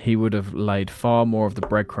did, he would have laid far more of the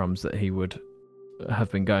breadcrumbs that he would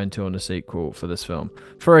have been going to on a sequel for this film.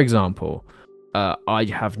 For example, I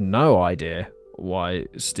have no idea why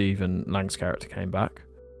Stephen Lang's character came back.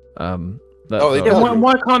 They Yeah,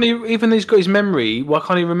 why can't he? Even though he's got his memory, why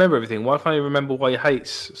can't he remember everything? Why can't he remember why he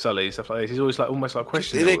hates Sully, stuff like this? He's always like almost like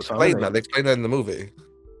questioning. They all the time, explain isn't that. They explain that in the movie.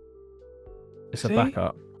 It's a See?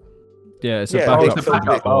 backup. Yeah, it's a Yeah, backup. it's a from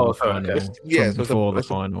backup. before Oh, the okay. final. It's- yeah, from so before the it's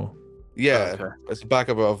a- final. Yeah, Okay. it's a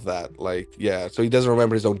backup of that. Like, yeah, so he doesn't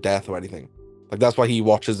remember his own death or anything. Like that's why he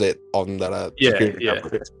watches it on that. Security Yeah.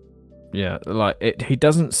 camera. Yeah, like he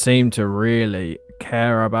doesn't seem to really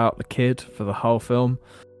care about the kid for the whole film.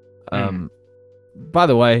 by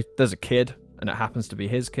the way, there's a kid, and it happens to be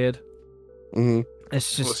his kid. Mhm.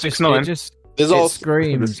 It's just What, just 6ix9ine? it just There's it also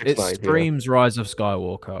screams the it 6ix9ine, yeah. screams Rise of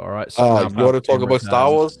Skywalker. All right. So You want to talk about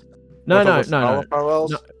Star Wars? No, Wanna no, talk about Star no, Wars no.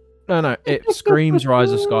 parallels? No. It screams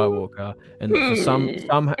Rise of Skywalker, and for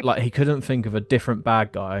some like he couldn't think of a different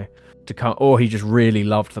bad guy to come, or he just really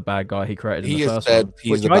loved the bad guy he created in He the has first said one,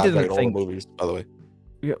 he's which the I bad guy didn't in all think. the movies, by the way.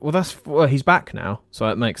 Yeah, well, he's back now, so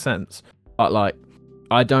it makes sense. But like,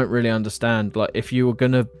 I don't really understand. Like, if you were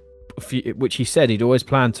gonna, which he said he'd always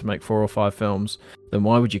planned to make 4 or 5 films, then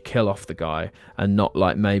why would you kill off the guy and not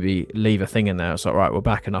like maybe leave a thing in there? It's like, right, we're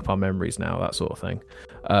backing up our memories now, that sort of thing.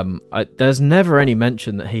 There's never any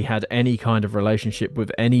mention that he had any kind of relationship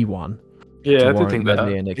with anyone. Yeah, to I did warrant think there that.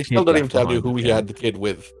 being a They kid still don't even left tell you behind who at he the had end. the kid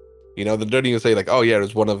with. You know, they don't even say like, "Oh yeah, it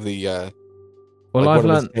was one of the." Well, like I've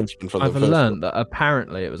one of his learned. henchmen from I've the first learned that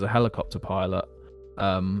apparently it was a helicopter pilot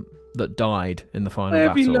that died in the final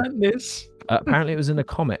Have you battle. learned this? Apparently, it was in a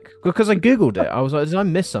comic because I googled it. I was like, "Did I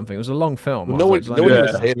miss something?" It was a long film. one. I No one, was no like, one Yeah.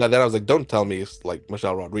 was saying that. Then I was like, "Don't tell me it's like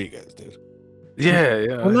Michelle Rodriguez, dude." Yeah,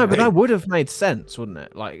 yeah. Well, no, but Hey. that would have made sense, wouldn't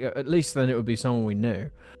it? Like, at least then it would be someone we knew.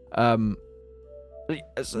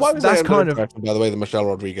 Why was That's I kind of. by the way, that Michelle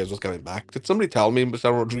Rodriguez was coming back? Did somebody tell me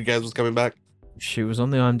Michelle Rodriguez was coming back? She was on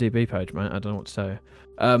the IMDb page, mate. I don't know what to tell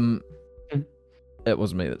you. It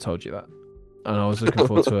wasn't me that told you that, and I was looking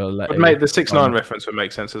forward to a letter. But mate, the 6ix9ine reference would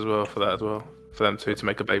make sense as well for that as well. For them to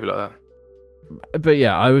make a baby like that. But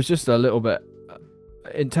yeah, I was just a little bit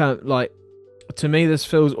in terms like. To me, this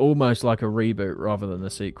feels almost like a reboot rather than a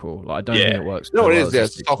sequel. Like, I don't think Yeah. it works. No, very it well is. as a Yeah,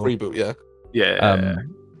 it's a soft sequel. reboot. Yeah. Yeah.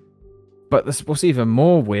 But what's even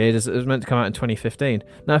more weird is it was meant to come out in 2015.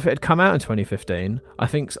 Now, if it had come out in 2015, I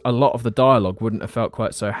think a lot of the dialogue wouldn't have felt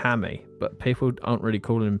quite so hammy. But people aren't really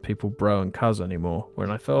calling people bro and cuz anymore. When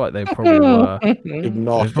I feel like they probably were. Did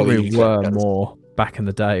not They probably believe were that. more back in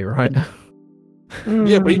the day, right?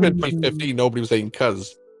 Yeah, but even in 2015, nobody was saying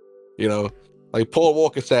 "cuz." You know, like Paul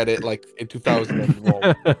Walker said it like in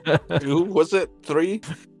 2002. Was it 3?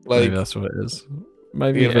 Like, Maybe that's what it is.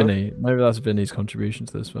 Maybe You know? Vinny. Maybe that's Vinny's contribution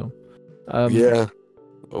to this film. yeah.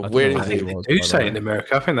 don't Where know I is who think it they was, do by the say way. it in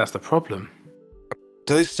America. I think that's the problem.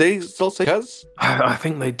 do they still say "cuz"? I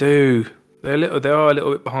think they do. They are a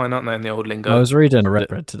little bit behind, aren't they, in the old lingo? I was reading a Reddit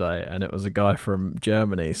thread today, and it was a guy from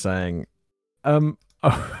Germany saying,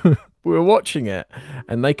 we were watching it,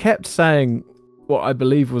 and they kept saying what I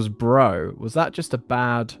believe was bro. Was that just a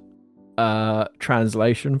bad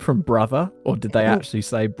translation from brother, or did they actually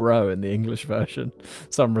say bro in the English version?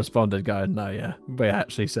 Some responded going, no, yeah, we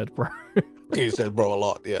actually said bro. He said "bro" a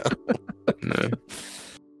lot. Yeah. No.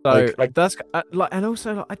 So Like- that's like, and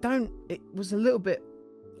also like, I don't. It was a little bit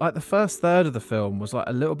like the first third of the film was like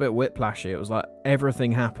a little bit whiplashy. It was like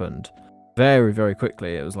everything happened very, very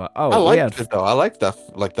quickly. It was like, oh, I we liked had it though. I liked that.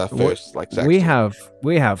 Like that What- first like section.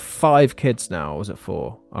 we have 5 kids now. Or was it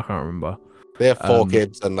 4? I can't remember. They have 4 um,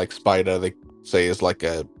 kids, and like Spider, they say is like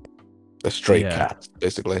a stray Yeah. cat,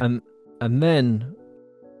 basically. And then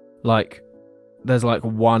like there's like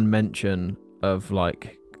one mention of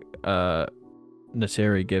like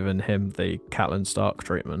Natiri giving him the Catelyn Stark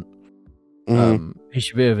treatment. Mhm. He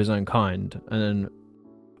should be of his own kind, and then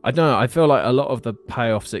I don't know. I feel like a lot of the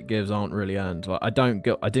payoffs it gives aren't really earned. Like I didn't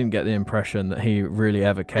get the impression that he really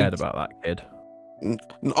ever cared about that kid.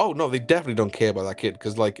 Oh no, they definitely don't care about that kid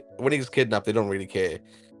because like when he's kidnapped, they don't really care.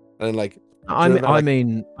 And then like I you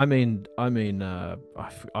mean, know,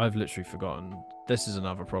 like- I've literally forgotten. This is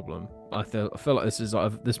another problem. I feel like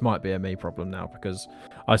this might be a me problem now because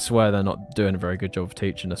I swear they're not doing a very good job of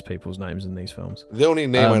teaching us people's names in these films. the only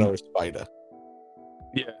name I Um, know is Spider.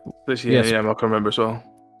 Yeah, this, Yes. yeah, I can remember as well.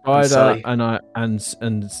 Spider Sally. and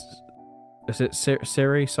is it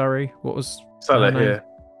Siri? Sorry, what was Sally, her name? yeah.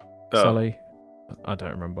 Oh. Sully? I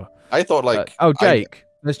don't remember. I thought like Jake.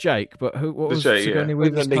 There's Jake, but what There's was Jake, Sigourney yeah.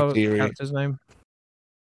 Weaver's Nick Fury. character's name?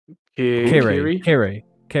 Kiri.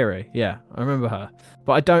 Kiri, yeah, I remember her.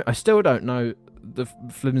 But I still don't know the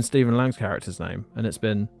flipping Stephen Lang's character's name, and it's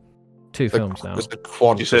been 2 films now. It's the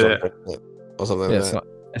Quant You or said something, or something Yeah, like that.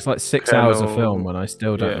 it's like 6 hours of Colonel- film, and I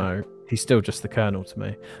still don't yeah. know. He's still just the Colonel to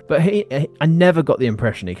me. But I never got the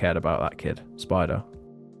impression he cared about that kid, Spider.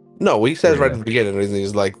 No, he says right Yeah. at the beginning, isn't he?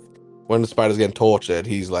 He's like, when the Spider's getting tortured,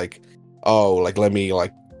 he's like, "Oh, like let me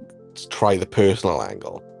like try the personal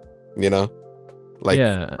angle," you know, like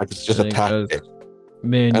yeah, like it's just and a he goes, tactic.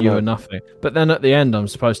 me and I you know. are nothing. But then at the end, I'm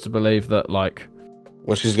supposed to believe that, like,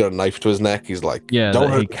 When she's got a knife to his neck, he's like, Yeah, don't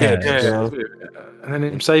that hurt he the kid," cares. you Yeah. know? And then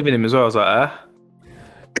him saving him as well. I was like, ah.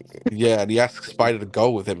 Yeah, and he asks Spider to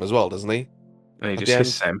go with him as well, doesn't he? And he At just the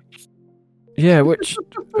hisses him. Yeah, which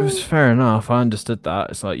was fair enough. I understood that.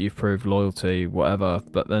 It's like you've proved loyalty, whatever.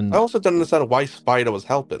 But then, I also don't understand why Spider was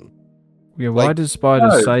helping. yeah, why like- does Spider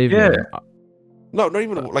No, save yeah. him? No, not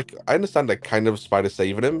even like I understand like kind of Spider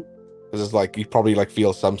saving him because it's like you probably like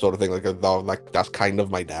feel some sort of thing like oh, like that's kind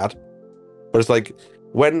of my dad, but it's like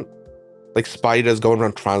when like Spider's going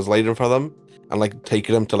around translating for them and like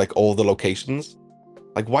taking them to like all the locations,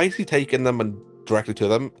 like why is he taking them and directly to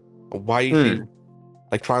them? Why is he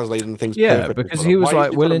like translating things? Yeah, perfectly because for he them? was, Why is like, he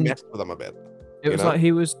trying to willing- mess with them a bit. It was know? like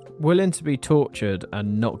he was willing to be tortured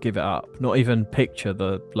and not give it up, not even picture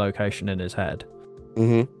the location in his head.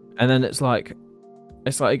 Mm-hmm. And then it's like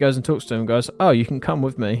he goes and talks to him and goes, "Oh, you can come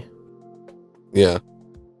with me." Yeah.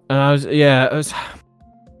 And I was, yeah, it was.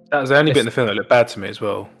 That was the only bit in It's- the film that looked bad to me as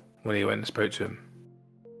well. When he went and spoke to him,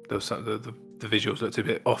 there was some the visuals looked a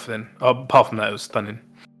bit off. Then, apart from that, it was stunning.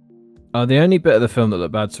 The only bit of the film that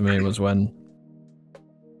looked bad to me was when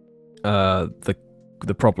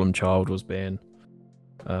the problem child was being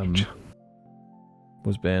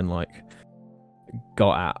like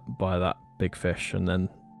got at by that big fish, and then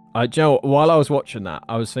while I was watching that,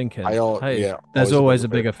 I was thinking, hey, there's always a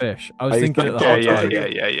bigger fish. I was thinking it the whole time.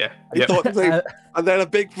 Yeah. I thought the same, and then a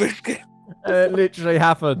big fish came. It literally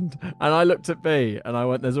happened, and I looked at B and I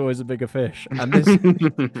went, "There's always a bigger fish." And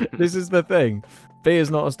this is the thing. B is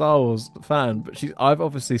not a Star Wars fan, but I've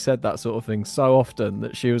obviously said that sort of thing so often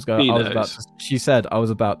that she was going. He She said I was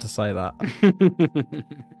about to say that.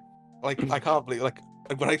 Like I can't believe like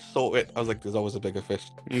when I saw it, I was like, "There's always a bigger fish."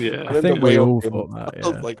 Yeah. I think we all thought that. I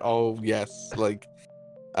was Yeah. like, "Oh yes!" Like,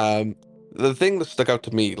 the thing that stuck out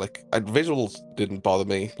to me, like, visuals didn't bother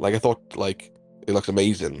me. Like, I thought like it looks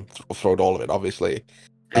amazing throughout all of it, obviously.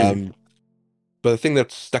 But the thing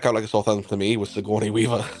that stuck out like a sore thumb to me was Sigourney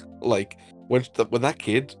Weaver. Like when that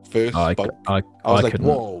kid first spoke, I was like, couldn't-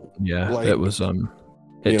 "Whoa!" Yeah, Like, it was you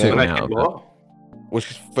it know, took When me that out kid of it. what? When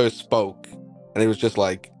she first spoke, and it was just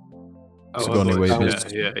like Sigourney I thought- Weaver's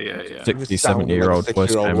Yeah. 60, it sounded 70-year-old like a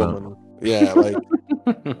voice 60-year-old came out. woman. Yeah, like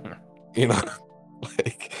you know,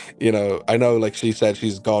 like I know like she said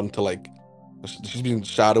she's gone to like she's been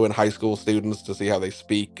shadowing high school students to see how they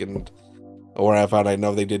speak and or whatever, and I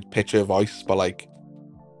know they did pitch her voice, but like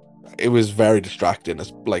it was very distracting.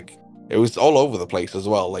 It's like it was all over the place as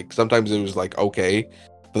well. Like sometimes it was like okay,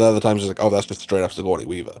 but other times it's like, oh, that's just straight up Sigourney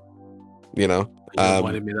Weaver. You know? You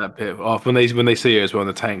reminded me of that bit of when they see her as well in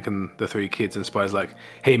the tank and the three kids and Spider's like,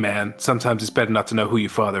 "Hey man, sometimes it's better not to know who your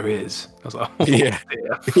father is." I was like, oh, Yeah.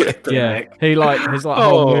 Yeah, his Oh,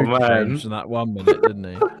 whole mood man. changed in that 1 minute, didn't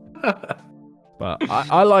he? But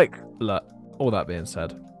I like, look, all that being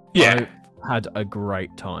said, Yeah. I had a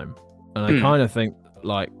great time. And I kind of think,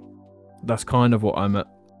 like, that's kind of what I'm at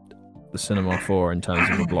the cinema for in terms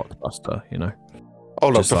of a blockbuster, you know? Oh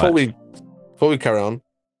look, Just before we carry on,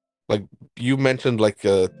 like you mentioned like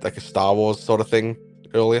a Star Wars sort of thing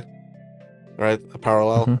earlier, right? A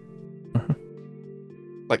parallel. Mhm.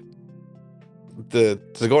 Like the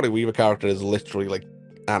Sigourney Weaver character is literally like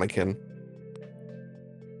Anakin.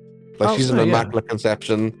 Like Oh, she's an so, yeah. immaculate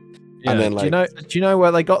conception. Yeah. then, do you know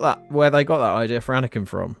where they got that idea for Anakin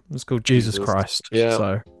from? It's called Jesus Jesus. Christ. Yeah.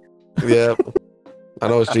 So Yeah, I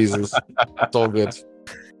know it's Jesus. It's all good.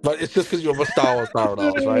 But it's just because you're a Star Wars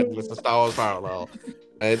parallels, right? It's a Star Wars parallel,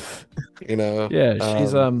 and you know. yeah,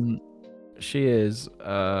 she is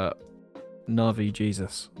Navi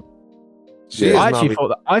Jesus. She is I actually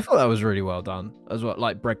Navi. thought that was really well done as well,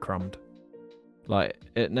 like breadcrumbed. Like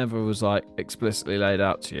it never was like explicitly laid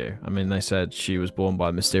out to you. I mean, they said she was born by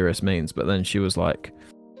mysterious means, but then she was like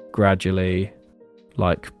gradually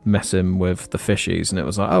like messing with the fishies, and it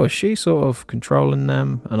was like, oh, is she sort of controlling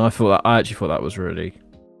them? And I actually thought that was really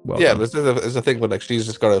well Yeah, done. there's a thing where like she's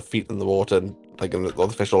just got her feet in the water and like and all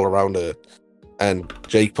the fish all around her, and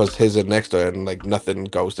Jake puts his in next to her, and like nothing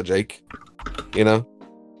goes to Jake, you know.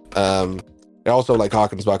 It also like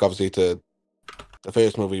harkens back obviously to the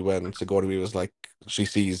first movie when Sigourney Weaver was like she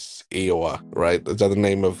sees Ewa, right? Is that the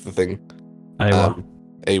name of the thing? Awa.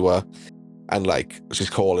 Ewa, and like she's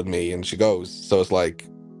calling me, and she goes. So it's like,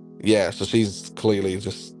 yeah. So she's clearly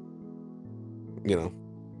just, you know,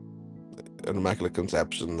 an immaculate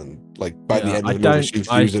conception, and like by the Yeah, end I of the movie, don't- she's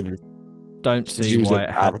I- using. Don't She's see using why it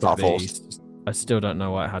had to Avatar be. Force. I still don't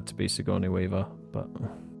know why it had to be Sigourney Weaver, but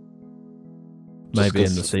Just maybe in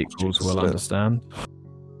 'cause the sequels she's we'll in it. understand.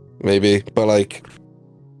 Maybe, but like,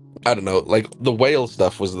 I don't know. Like the whale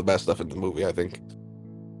stuff was the best stuff in the movie. I think.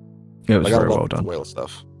 It was Like I very well loved the done. whale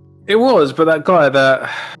stuff. It was, but that guy, that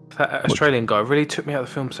Australian guy, really took me out of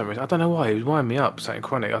the film for some reason. I don't know why. He was winding me up, saying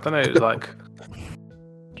chronic. I don't know. It was like,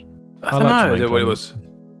 I don't like know Jermaine what it Clement. was.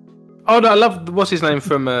 Oh no, I love what's his name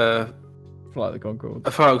from Flight of the Conchords.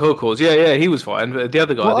 A Flight of the Conchords. Yeah, he was fine. But the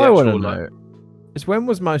other guy, What the I want to actual, like, know is when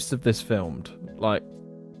was most of this filmed? Like,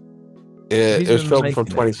 Yeah, Who's it was been filmed from making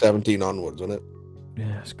it? 2017 onwards, wasn't it?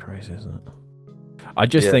 yeah, it's crazy, isn't it? I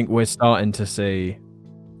just Yeah. think we're starting to see,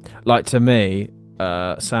 like, to me,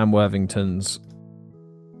 Sam Worthington's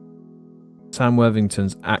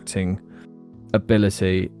acting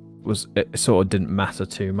ability it sort of didn't matter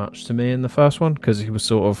too much to me in the first one, because he was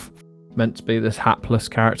sort of meant to be this hapless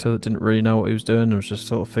character that didn't really know what he was doing and was just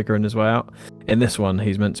sort of figuring his way out. In this one,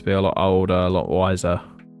 he's meant to be a lot older, a lot wiser,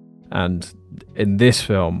 and in this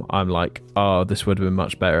film, I'm like, oh, this would have been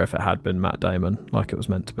much better if it had been Matt Damon, like it was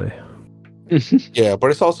meant to be. Yeah,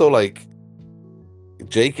 but it's also like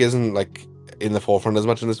Jake isn't like in the forefront as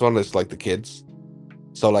much in this one. It's like the kids,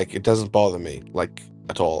 so like it doesn't bother me like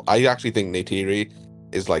at all. I actually think Neytiri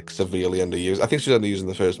is like severely underused. I think she's underused in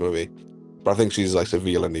the first movie, but I think she's like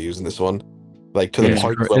severely underused in this one, like to the It's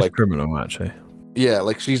point cr- where it's like criminal, actually. yeah,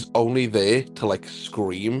 like she's only there to like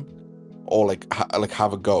scream or like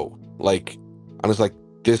have a go, like, and it's like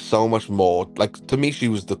there's so much more. Like to me, she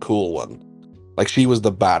was the cool one. Like she was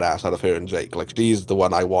the badass out of her and Jake. Like she's the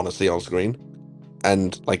one I want to see on screen.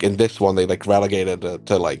 And like in this one, they like relegated her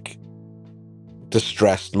to like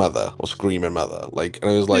distressed mother or screaming mother. Like,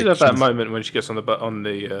 and it was I like love that she's- moment when she gets on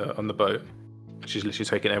the on the boat. She's literally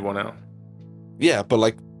taking everyone out. yeah, but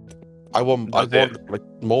like I want That's it. like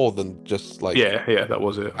more than just like Yeah, that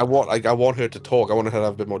was it. I want her to talk. I want her to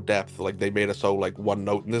have a bit more depth. Like they made her so like one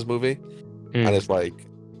note in this movie, and it's like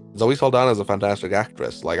Zoe Saldana is a fantastic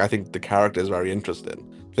actress. Like I think the character is very interesting.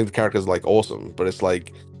 I think the character is like awesome, but it's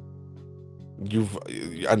like you've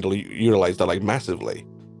underutilized that like massively.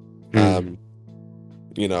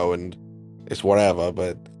 You know, and it's whatever,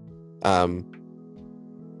 but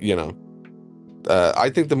you know, I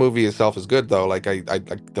think the movie itself is good though. Like I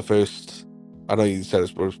like the first. I know you said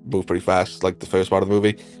it's moved pretty fast. Like the first part of the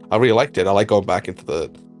movie, I really liked it. I like going back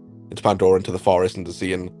into Pandora, into the forest, and to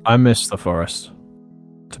seeing. I miss the forest,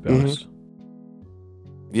 to be Mhm. honest.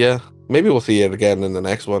 Yeah, maybe we'll see it again in the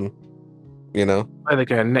next one. You know, Where are they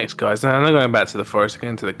going next, guys? Now they're going back to the forest, they're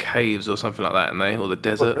going to the caves or something like that, and or the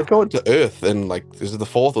desert. they're going to Earth in like is it the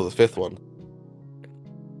fourth or the fifth one?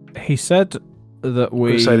 He said that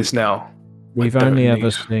We'll say this now. we've don't only ever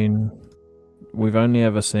need- seen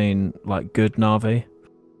like good Na'vi,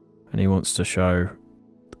 and he wants to show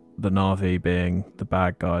the Na'vi being the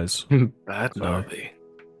bad guys. Bad Sorry. Na'vi.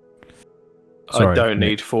 I Sorry, don't Nick.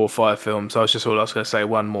 need 4 or 5 films. I was going to say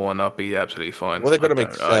one more, and I'll be absolutely fine. Well, they're going to I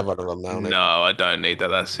make don't- 7 of them now. Nick. No, I don't need that.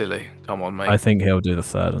 That's silly. Come on, mate. I think he'll do the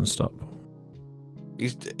third and stop.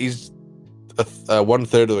 He's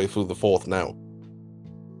 1/3 of the way through the fourth now.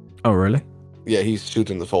 Oh, really? Yeah, he's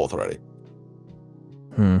shooting the fourth already.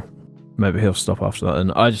 Maybe he'll stop after that.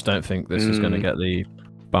 And I just don't think this is going to Mm. get the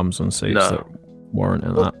bums on seats No. that warrant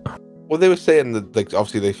in Well, that. Well, they were saying that like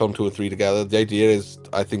obviously they filmed 2 or 3 together. The idea is,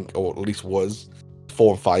 I think, or at least was,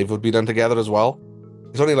 4 and 5 would be done together as well.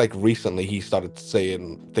 It's only like recently he started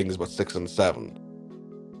saying things about 6 and 7.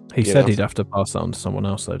 He you said know. he'd have to pass that on to someone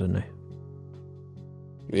else, though, didn't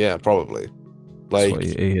he? Yeah, probably. That's Like, what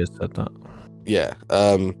he has said that. yeah.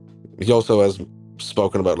 He also has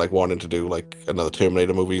spoken about like wanting to do like another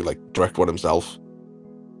Terminator movie, like direct one himself.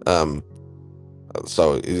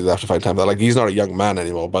 So he'll have to find time for that. Like, he's not a young man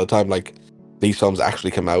anymore. By the time like these films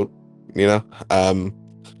actually come out, you know.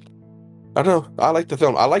 I don't know. I liked the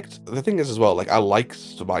film. The thing is as well. Like, I like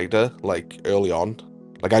Spider like early on.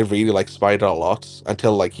 Like, I really liked Spider a lot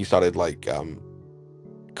until like he started like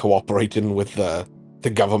cooperating with the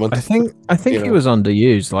government. I think You he know. was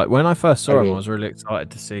underused. Like when I first saw him, agree. I was really excited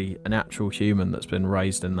to see an actual human that's been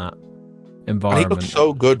raised in that And he environment. looked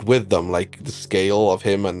so good with them, like the scale of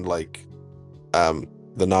him and like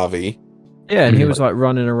the Na'vi. Yeah, and he was like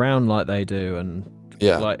running around like they do, and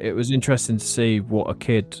Yeah. like it was interesting to see what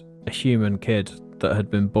a human kid that had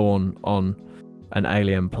been born on an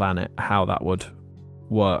alien planet, how that would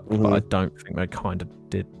work. But Mhm. I don't think they kind of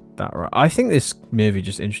did that right. I think this movie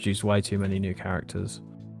just introduced way too many new characters.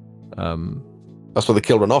 That's what they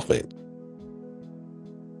killed Ren off, mate.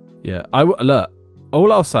 Yeah, look.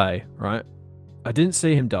 All I'll say, right? I didn't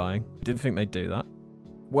see him dying. I didn't think they'd do that.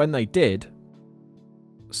 When they did,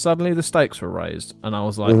 suddenly the stakes were raised, and I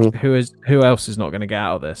was like, Mhm. who else is not going to get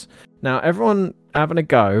out of this? Now everyone having a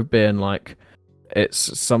go, being like,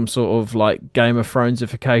 it's some sort of like Game of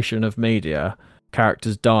Thronesification of media,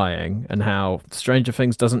 characters dying, and how Stranger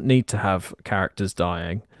Things doesn't need to have characters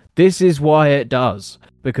dying. This is why it does,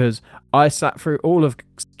 because I sat through all of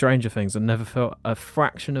Stranger Things and never felt a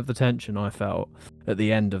fraction of the tension I felt at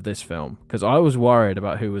the end of this film, because I was worried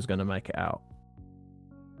about who was going to make it out.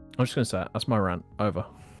 I'm just going to say it. That's my rant. Over.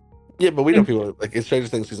 Yeah, but we know people like in Stranger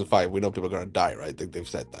Things season 5. We know people are gonna die, right? They've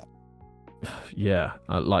said that. Yeah,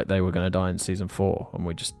 like they were going to die in season 4, and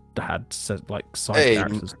we just had like side Hey,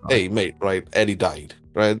 characters. Die. hey, mate, right? Eddie died,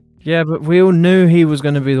 right? Yeah, but we all knew he was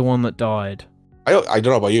going to be the one that died. I don't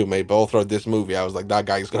know about you, mate, but all throughout this movie, I was like, that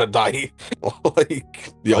guy's gonna die. Like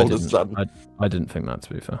the oldest son. I didn't think that,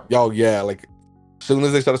 to be fair. Oh yeah, like as soon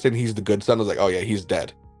as they started saying he's the good son, I was like, oh yeah, he's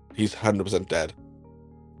dead. He's 100% dead.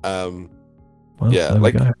 Well, Yeah, there we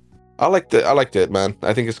like go. I liked it, man.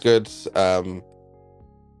 I think it's good.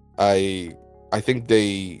 I think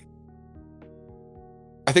they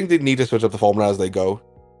need to switch up the formula as they go.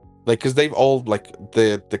 Like, because they've all like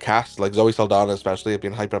the cast, like Zoe Saldana especially, have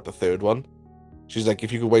been hyping up the third one. She's like,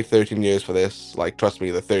 if you could wait 13 years for this, like, trust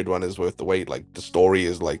me, the third one is worth the wait. Like, the story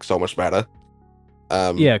is like so much better.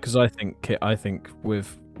 Yeah, because I think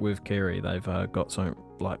with Kiri, they've got something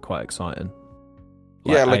like quite exciting.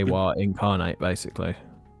 Like, yeah, like Awa incarnate, basically.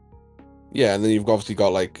 yeah, and then you've obviously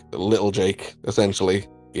got like little Jake, essentially.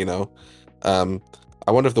 You know, I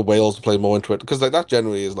wonder if the whales play more into it because like that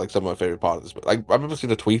generally is like some of my favorite part of this. But like, I remember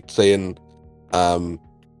seeing a tweet saying,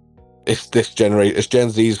 it's Gen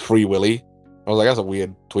Z's Free Willy. I was like, that's a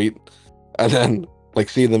weird tweet. And then like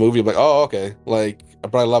seeing the movie, I'm like, oh okay. Like,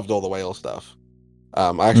 but I loved all the whale stuff.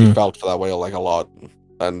 I actually felt for that whale like a lot,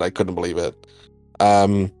 and I couldn't believe it.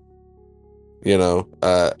 You know,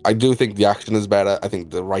 I do think the action is better. I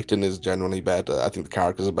think the writing is generally better. I think the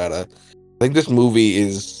characters are better. I think this movie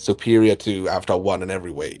is superior to Avatar 1 in every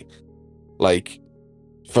way. Like,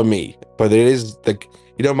 for me. But it is, like,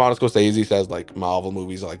 you know, Martin Scorsese says, like, Marvel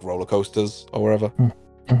movies are like roller coasters or whatever.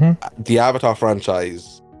 Mm-hmm. The Avatar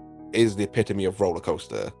franchise is the epitome of roller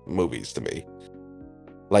coaster movies to me.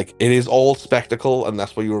 Like, it is all spectacle, and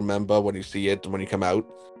that's what you remember when you see it, when you come out.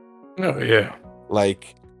 Oh yeah.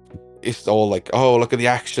 Like, it's all like, oh, look at the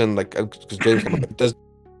action, like, because James Cameron does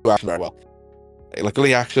do action very well. Like, look at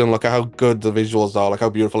the action, look at how good the visuals are, like how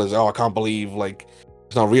beautiful it is. Oh, I can't believe, like,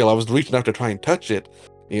 it's not real. I was reaching out to try and touch it,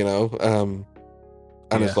 you know.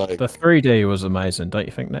 And it's like the 3D was amazing, don't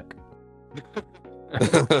you think, Nick?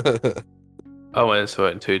 I went and saw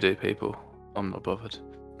it in 2D, people. I'm not bothered.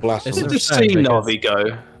 blasphemy. It's Did a you shame see because- Navi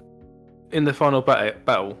go in the final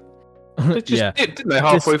battle? They just Yeah. did, didn't they?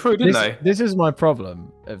 Halfway through, didn't they? This is my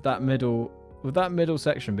problem. With that middle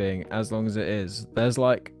section being as long as it is, there's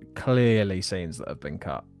like clearly scenes that have been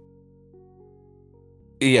cut.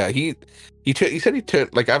 Yeah, he said he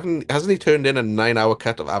turned like hasn't he turned in a 9-hour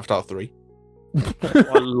cut of Avatar 3?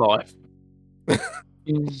 My life.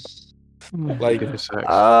 Like, Goodness sakes.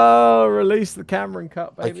 Oh, release the Cameron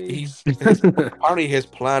cut, Like baby. apparently his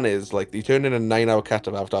plan is like he turned in a 9-hour cut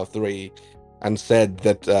of Avatar 3 and said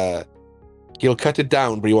that he'll cut it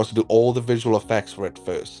down, but he wants to do all the visual effects for it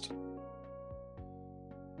first.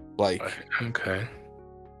 Like, Okay.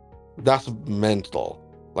 that's mental.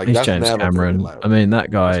 Like, He's that's James never been Cameron. allowed. I mean,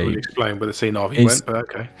 that That's guy. what you explain where the scene Navi He's- went, but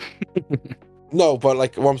okay. No, but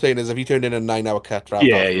like what I'm saying is, if he turned in a 9-hour cut for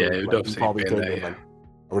Avatar Yeah, 3, yeah, it would like, he obviously probably been turned there, in yeah. like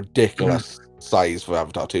a ridiculous size for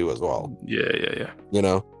Avatar 2 as well. Yeah. You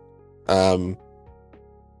know,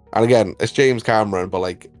 and again, it's James Cameron, but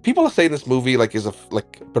like people are saying this movie like is a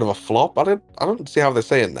bit of a flop. I don't see how they're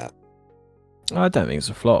saying that. I don't think it's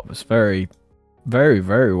a flop. It's very, very,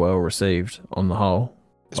 very well received on the whole.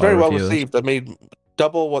 It's by very well reviewers. received. I made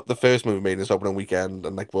double what the first movie made in its opening weekend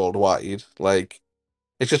and like worldwide. Like,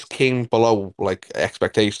 it just came below like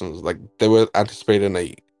expectations. Like, they were anticipating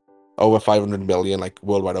a over 500 million like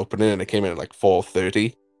worldwide opening, and it came in at like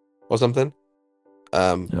 430 or something. No,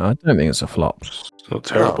 I don't think it's a flop. It's not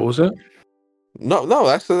terrible, is it? No,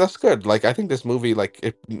 that's good. Like, I think this movie, like,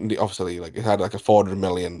 it obviously like it had like a $400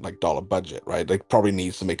 million dollar budget, right? Like, probably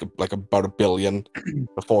needs to make like about $1 billion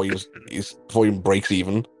before he breaks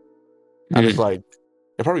even. And it's like,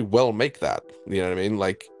 it probably will make that. You know what I mean?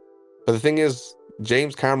 Like, but the thing is,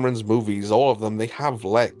 James Cameron's movies, all of them, they have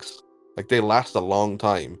legs. Like, they last a long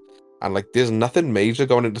time. And like, there's nothing major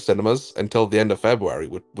going into cinemas until the end of February,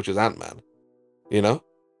 which is Ant-Man. You know,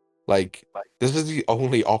 like this is the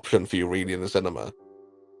only option for you really in the cinema.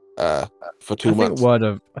 For 2 months.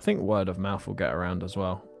 I think word of mouth will get around as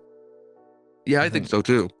well. Yeah, I I think think- so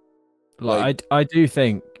too. Like, I do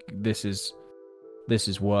think this is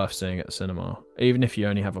worth seeing at the cinema, even if you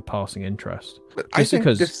only have a passing interest. But I Just think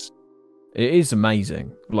because- this. It is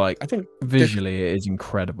amazing. Like, I think visually, it is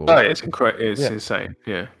incredible. Oh, it's incredible. It's Yeah. insane.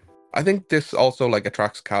 Yeah. I think this also like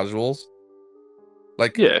attracts casuals.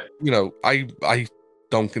 Like, Yeah. you know, I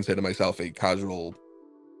don't consider myself a casual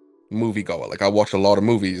moviegoer. Like, I watch a lot of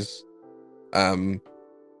movies. You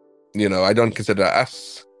know, I don't consider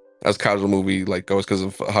us as casual movie like goers because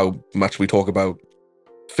of how much we talk about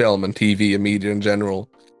film and TV and media in general.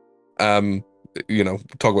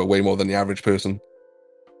 talk about way more than the average person.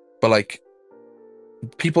 But like,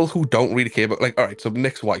 people who don't really care about, like, all right, so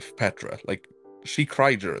Nick's wife Petra, like, she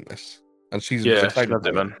cried during this, and she's Yeah, she excited loved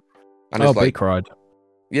it, about man. And Oh, it's B like, cried.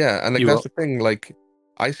 yeah, and like You that's what? the thing. Like,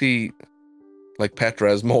 I see, like,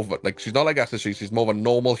 Petra as more of a, like, she's not like us, she's more of a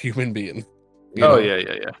normal human being. You Oh know? yeah,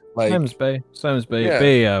 yeah, yeah. Like, Same as B. Same as B.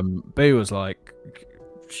 Yeah. B was like,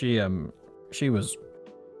 she was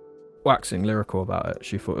waxing lyrical about it.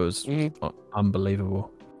 She thought it was Mhm.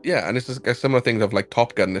 unbelievable. yeah, and it's just a similar thing of like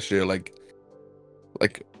Top Gun this year. Like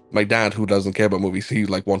my dad, who doesn't care about movies, he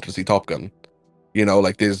like wanted to see Top Gun. You know,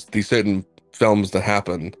 like there's these certain films that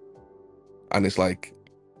happen, and it's like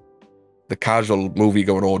the casual movie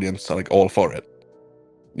going audience are like all for it.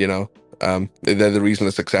 You know, they're the reason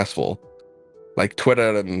it's successful. Like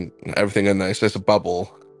Twitter and everything in there, it's just a bubble.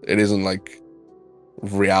 It isn't like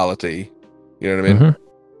reality. You know what I mean?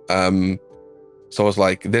 Mhm. So it's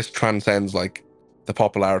like this transcends like the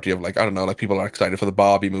popularity of like, I don't know, like people are excited for the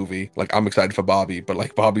Barbie movie. Like I'm excited for Barbie, but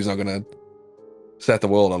like Barbie's not gonna set the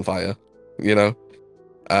world on fire, you know?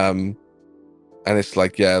 And it's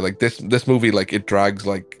like, yeah, like this movie, like it drags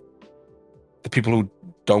like the people who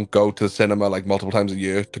don't go to the cinema like multiple times a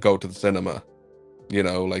year to go to the cinema. You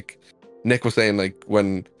know, like Nick was saying, like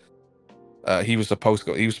when he was supposed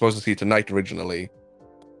to see it tonight originally,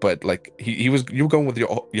 but like you were going with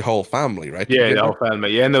your whole family, right? Yeah, Didn't the you? whole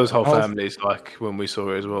family. Yeah, and there was whole Whole- families like when we saw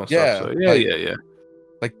it as well and Yeah, stuff. So yeah, like- yeah.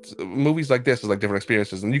 Like movies like this is like different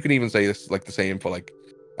experiences, and you can even say this like the same for like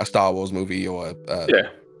a Star Wars movie or Yeah.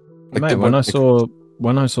 like Mate, when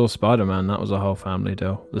I saw Spider-Man, that was a whole family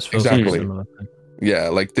deal. This feels like a Exactly. similar thing. yeah,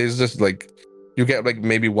 like there's just like you get like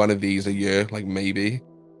maybe one of these a year, like maybe.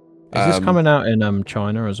 Is this Um, coming out in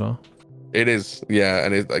China as well? It is, yeah,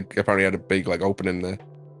 and it like apparently had a big like opening there.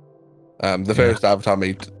 The Yeah. first Avatar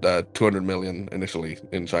made 200 million initially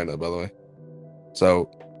in China, by the way. So,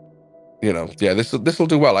 you know, yeah, this will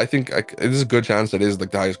do well. I think there's a good chance it is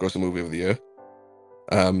like the highest grossing movie of the year.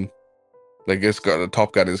 Like it's got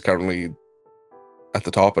Top Gun is currently at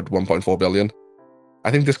the top at 1.4 billion.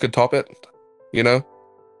 I think this could top it, you know.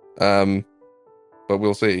 But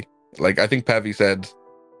we'll see. Like I think Pevy said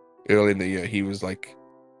early in the year he was like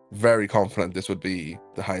very confident this would be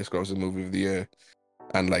the highest grossing movie of the year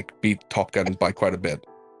and like beat Top Gun by quite a bit.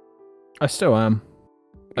 I still am.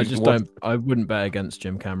 I just What- don't. I wouldn't bet against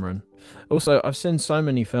Jim Cameron. Also, I've seen so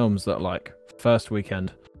many films that like first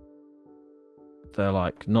weekend, they're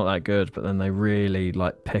like not that good, but then they really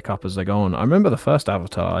like pick up as they go on. I remember the first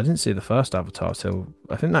Avatar. I didn't see the first Avatar till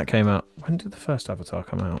I think that came out. When did the first Avatar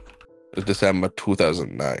come out? December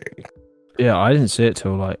 2009. Yeah, I didn't see it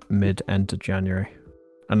till like end of January,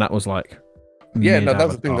 and that was like. Yeah, no,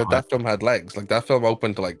 that's the thing mid-Avatar that film had legs. Like that film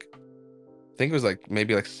opened to like, I think it was like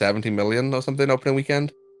maybe like 70 million or something opening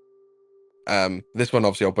weekend. This one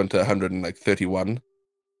obviously opened to 131.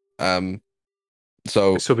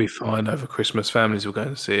 So This will be fine over Christmas. Families will go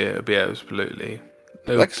and see it. It'll be absolutely.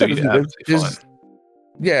 They'll Like I said, be there's- absolutely there's- fine.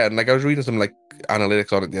 yeah, and like I was reading some like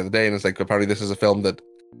analytics on it the other day, and it's like apparently this is a film that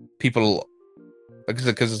people, like,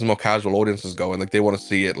 because it's more casual audiences go, and like they want to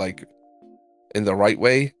see it like in the right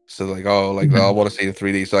way. So like, oh, like I want to see it in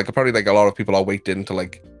 3D. So like apparently like a lot of people are waiting to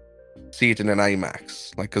like see it in an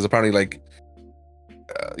IMAX, like because apparently like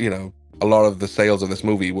you know, a lot of the sales of this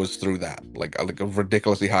movie was through that, like a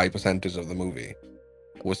ridiculously high percentage of the movie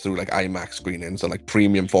was through like IMAX screenings and like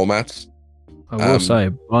premium formats. I will Um, say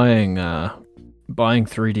buying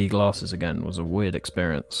 3D glasses again was a weird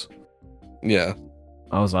experience. Yeah,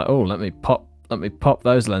 I was like, oh, let me pop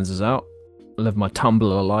those lenses out, live my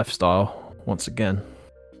Tumblr lifestyle once again.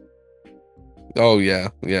 oh yeah,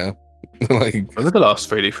 like Remember the last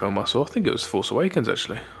 3D film I saw? I think it was Force Awakens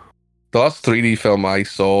actually. the last 3D film I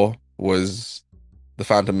saw was the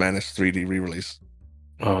Phantom Menace 3D re-release.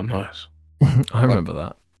 Oh, nice. I remember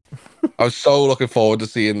that. I was so looking forward to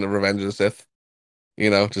seeing the Revenge of the Sith. You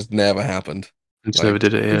know, just never happened. Just Like, never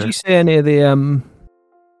did it. Did Yeah. you see any of the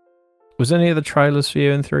Was any of the trailers for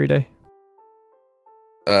you in 3D?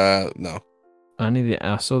 No.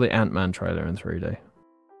 I saw the Ant-Man trailer in 3D.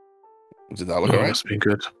 Did that look Oh, alright? must be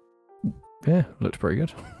good. Yeah, looked pretty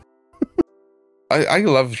good. I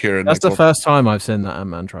love hearing. That's like, the first time I've seen that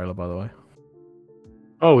Ant-Man trailer, by the way.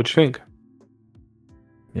 Oh, what do you think?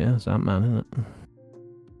 Yeah, it's Ant-Man, isn't it?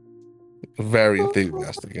 very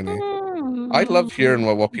enthusiastic, isn't he? I love hearing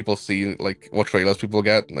what people see, like what trailers people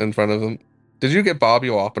get in front of them. Did you get Barbie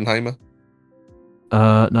or Oppenheimer?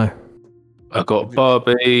 No. I got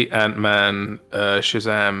Barbie, Ant-Man,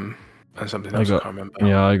 Shazam, and something else I can't remember.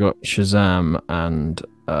 Yeah, I got Shazam and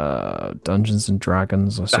Dungeons and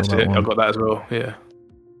Dragons. I saw That's that it. one. I got that as well. Yeah.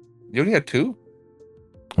 You only had two?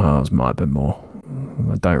 Oh, it might have been more.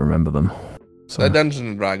 I don't remember them. So, The Dungeons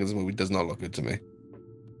and Dragons movie does not look good to me.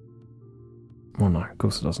 well, no, of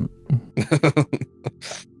course it doesn't.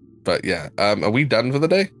 But yeah, are we done for the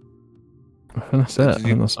day? I think that's it. I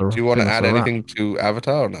think that's a- Do you want to I think add that's a wrap. anything to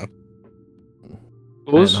Avatar or no?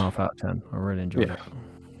 8.5 out of 10. I really enjoyed Yeah.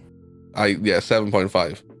 it.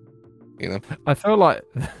 7.5. You know, I feel like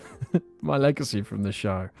my legacy from the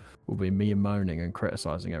show will be me moaning and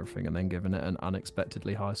criticizing everything and then giving it an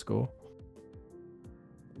unexpectedly high score.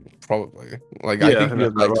 probably. Like Yeah, I I think think your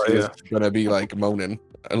that's about legacy right, is gonna be like moaning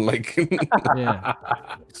and like Yeah.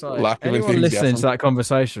 It's like, Lack of anyone listening enthusiasm. to that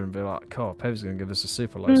conversation and be like, "God, Pev's going to give us a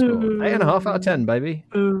super low score. 8.5 out of 10, baby."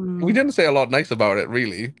 we didn't say a lot nice about it,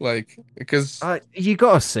 really. Like because You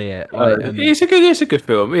got to see it. Like, and it's a good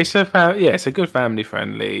film. It's a good family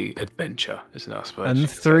friendly adventure, isn't it? I suppose. and you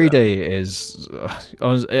could say 3D is,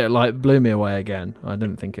 it like blew me away again. I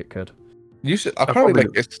didn't think it could. you should apparently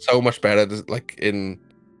probably- like it's so much better like in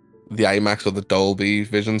the IMAX or the Dolby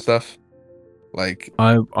Vision stuff. Like,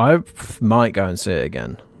 I might go and see it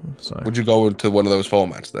again. So would you go into one of those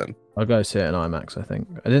formats then? I'll go see it in IMAX. I think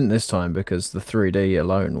I didn't this time because the 3D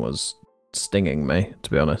alone was stinging me. To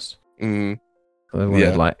be honest, Mm, I wanted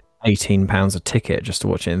Yeah. like £18 a ticket just to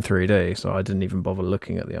watch it in 3D, so I didn't even bother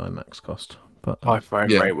looking at the IMAX cost. But High frame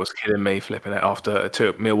Yeah. rate was killing me, flipping it after it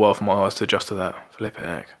took me a while for my eyes to adjust to that. Flipping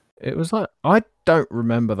heck. it was like, I don't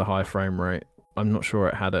remember the high frame rate. I'm not sure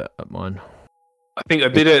it had it at mine. I think I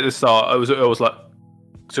did it at the start. I was like,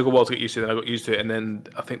 took a while to get used to it. Then I got used to it, and then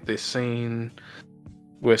I think this scene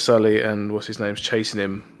where Sully and what's his name's chasing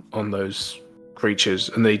him on those creatures,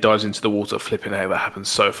 and then he dives into the water, flipping heck. That happens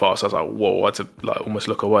so fast. I was like, whoa! I had to like almost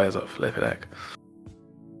look away. I was like, flipping heck.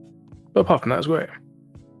 But apart from that, it was great.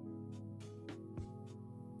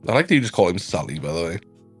 I like that you just call him Sully, by the way.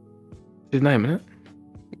 His name, isn't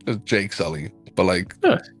It's Jake Sully, but like,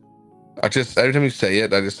 Yeah. I just every time you say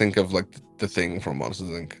it, I just think of like the thing from Monsters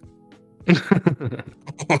Inc. it?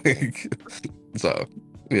 Like, so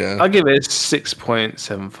yeah, I'll give it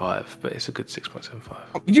 6.75, but it's a good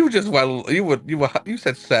 6.75. you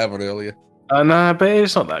said 7 earlier. No, but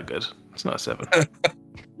it's not that good. It's not a 7.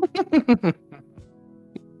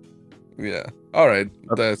 Yeah. All right.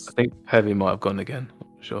 I That's think Heavy might have gone again.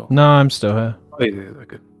 Sure. No, I'm still here. Oh, yeah, they're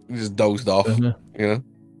good. you just dozed off. Yeah. You know,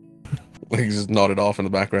 like you just nodded off in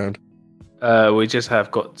the background. We just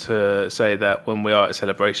have got to say that when we are at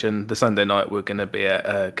Celebration, the Sunday night, we're going to be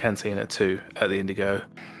at Cantina 2 at the Indigo.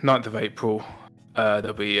 9th of April,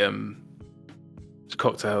 there'll be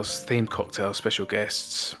cocktails, themed cocktails, special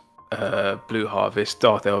guests, Blue Harvest,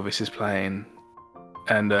 Darth Elvis is playing,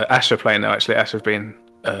 and Asher playing now, actually. Asher's been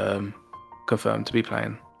confirmed to be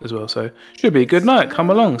playing as well, so should be a good night. Come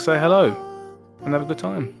along, say hello, and have a good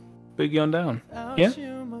time. Boogie on down. Yeah?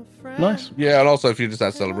 Nice. Yeah, and also if you just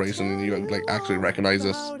at Celebration and you like actually recognize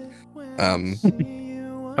us, Come say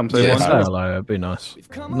Yeah. Yeah, one. say hello. It'd be nice.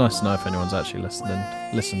 Nice to know if anyone's actually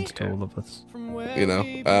listened to all of us. you know.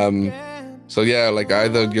 So yeah, like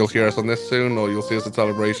either you'll hear us on this soon or you'll see us at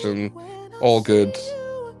Celebration. All good.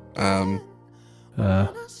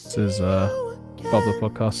 This is Bob the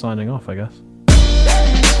Podcast signing off, I guess.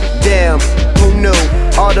 Damn, who knew?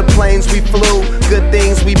 All the planes we flew, good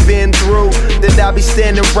things we've been through. That I'll be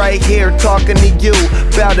standing right here talking to you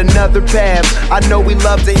about another path. I know we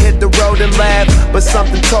love to hit the road and laugh, but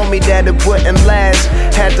something told me that it wouldn't last.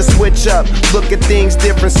 Had to switch up, look at things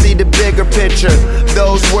different, see the bigger picture.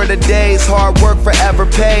 Those were the days, hard work forever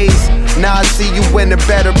pays. Now I see you in a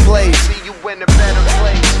better place.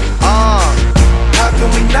 How can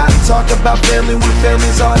we not talk about family when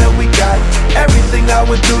family's all that we got? Everything I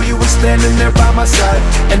would do, you were standing there by my side.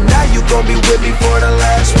 And now you gon' be with me for the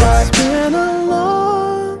last ride. It's been a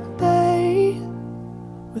long day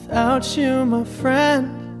without you, my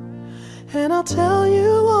friend. And I'll tell you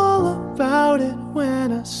all about it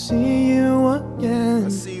when I see you again.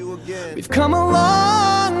 See you again. We've come a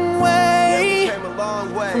long way Came a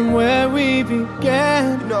long way. from where we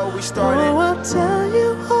began. You know, we started. Oh, I'll tell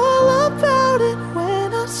you all about it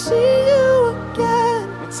when I see you again.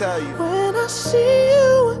 Let me tell you. When I see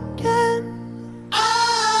you again.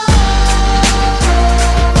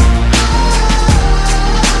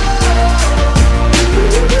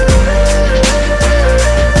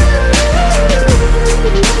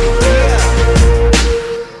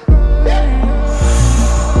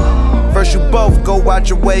 First you both go out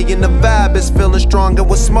your way and the vibe is feeling strong. And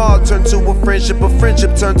what's small turn to a friendship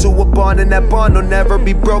turn to a bond. And that bond will never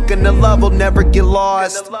be broken, the love will never get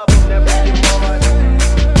lost.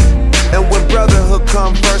 And when brotherhood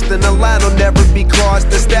come first, then the line will never be crossed.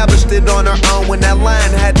 Established it on our own when that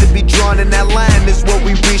line had to be drawn, and that line is what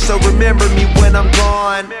we reach. So remember me when I'm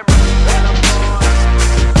gone.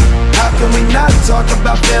 How can we not talk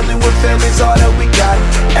about family when family's all that we got?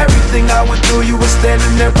 Everything I went through, you were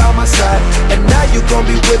standing there by my side, and now you gon'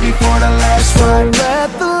 be with me for the last ride.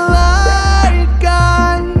 Let the light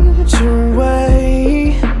guide your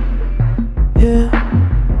way. Yeah.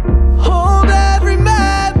 Hold every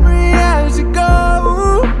memory as you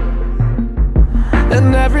go,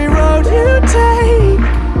 and every road you take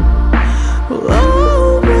will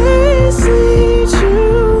always lead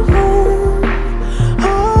you home.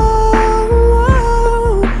 Oh,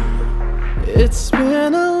 it's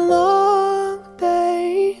been a long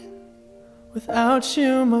day without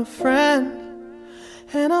you, my friend,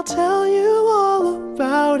 and I'll tell you all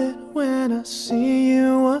about it when I see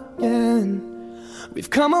you again. We've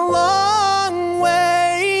come a long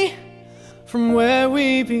way from where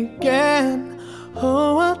we began.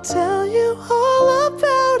 Oh, I'll tell you all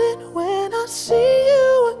about it when I see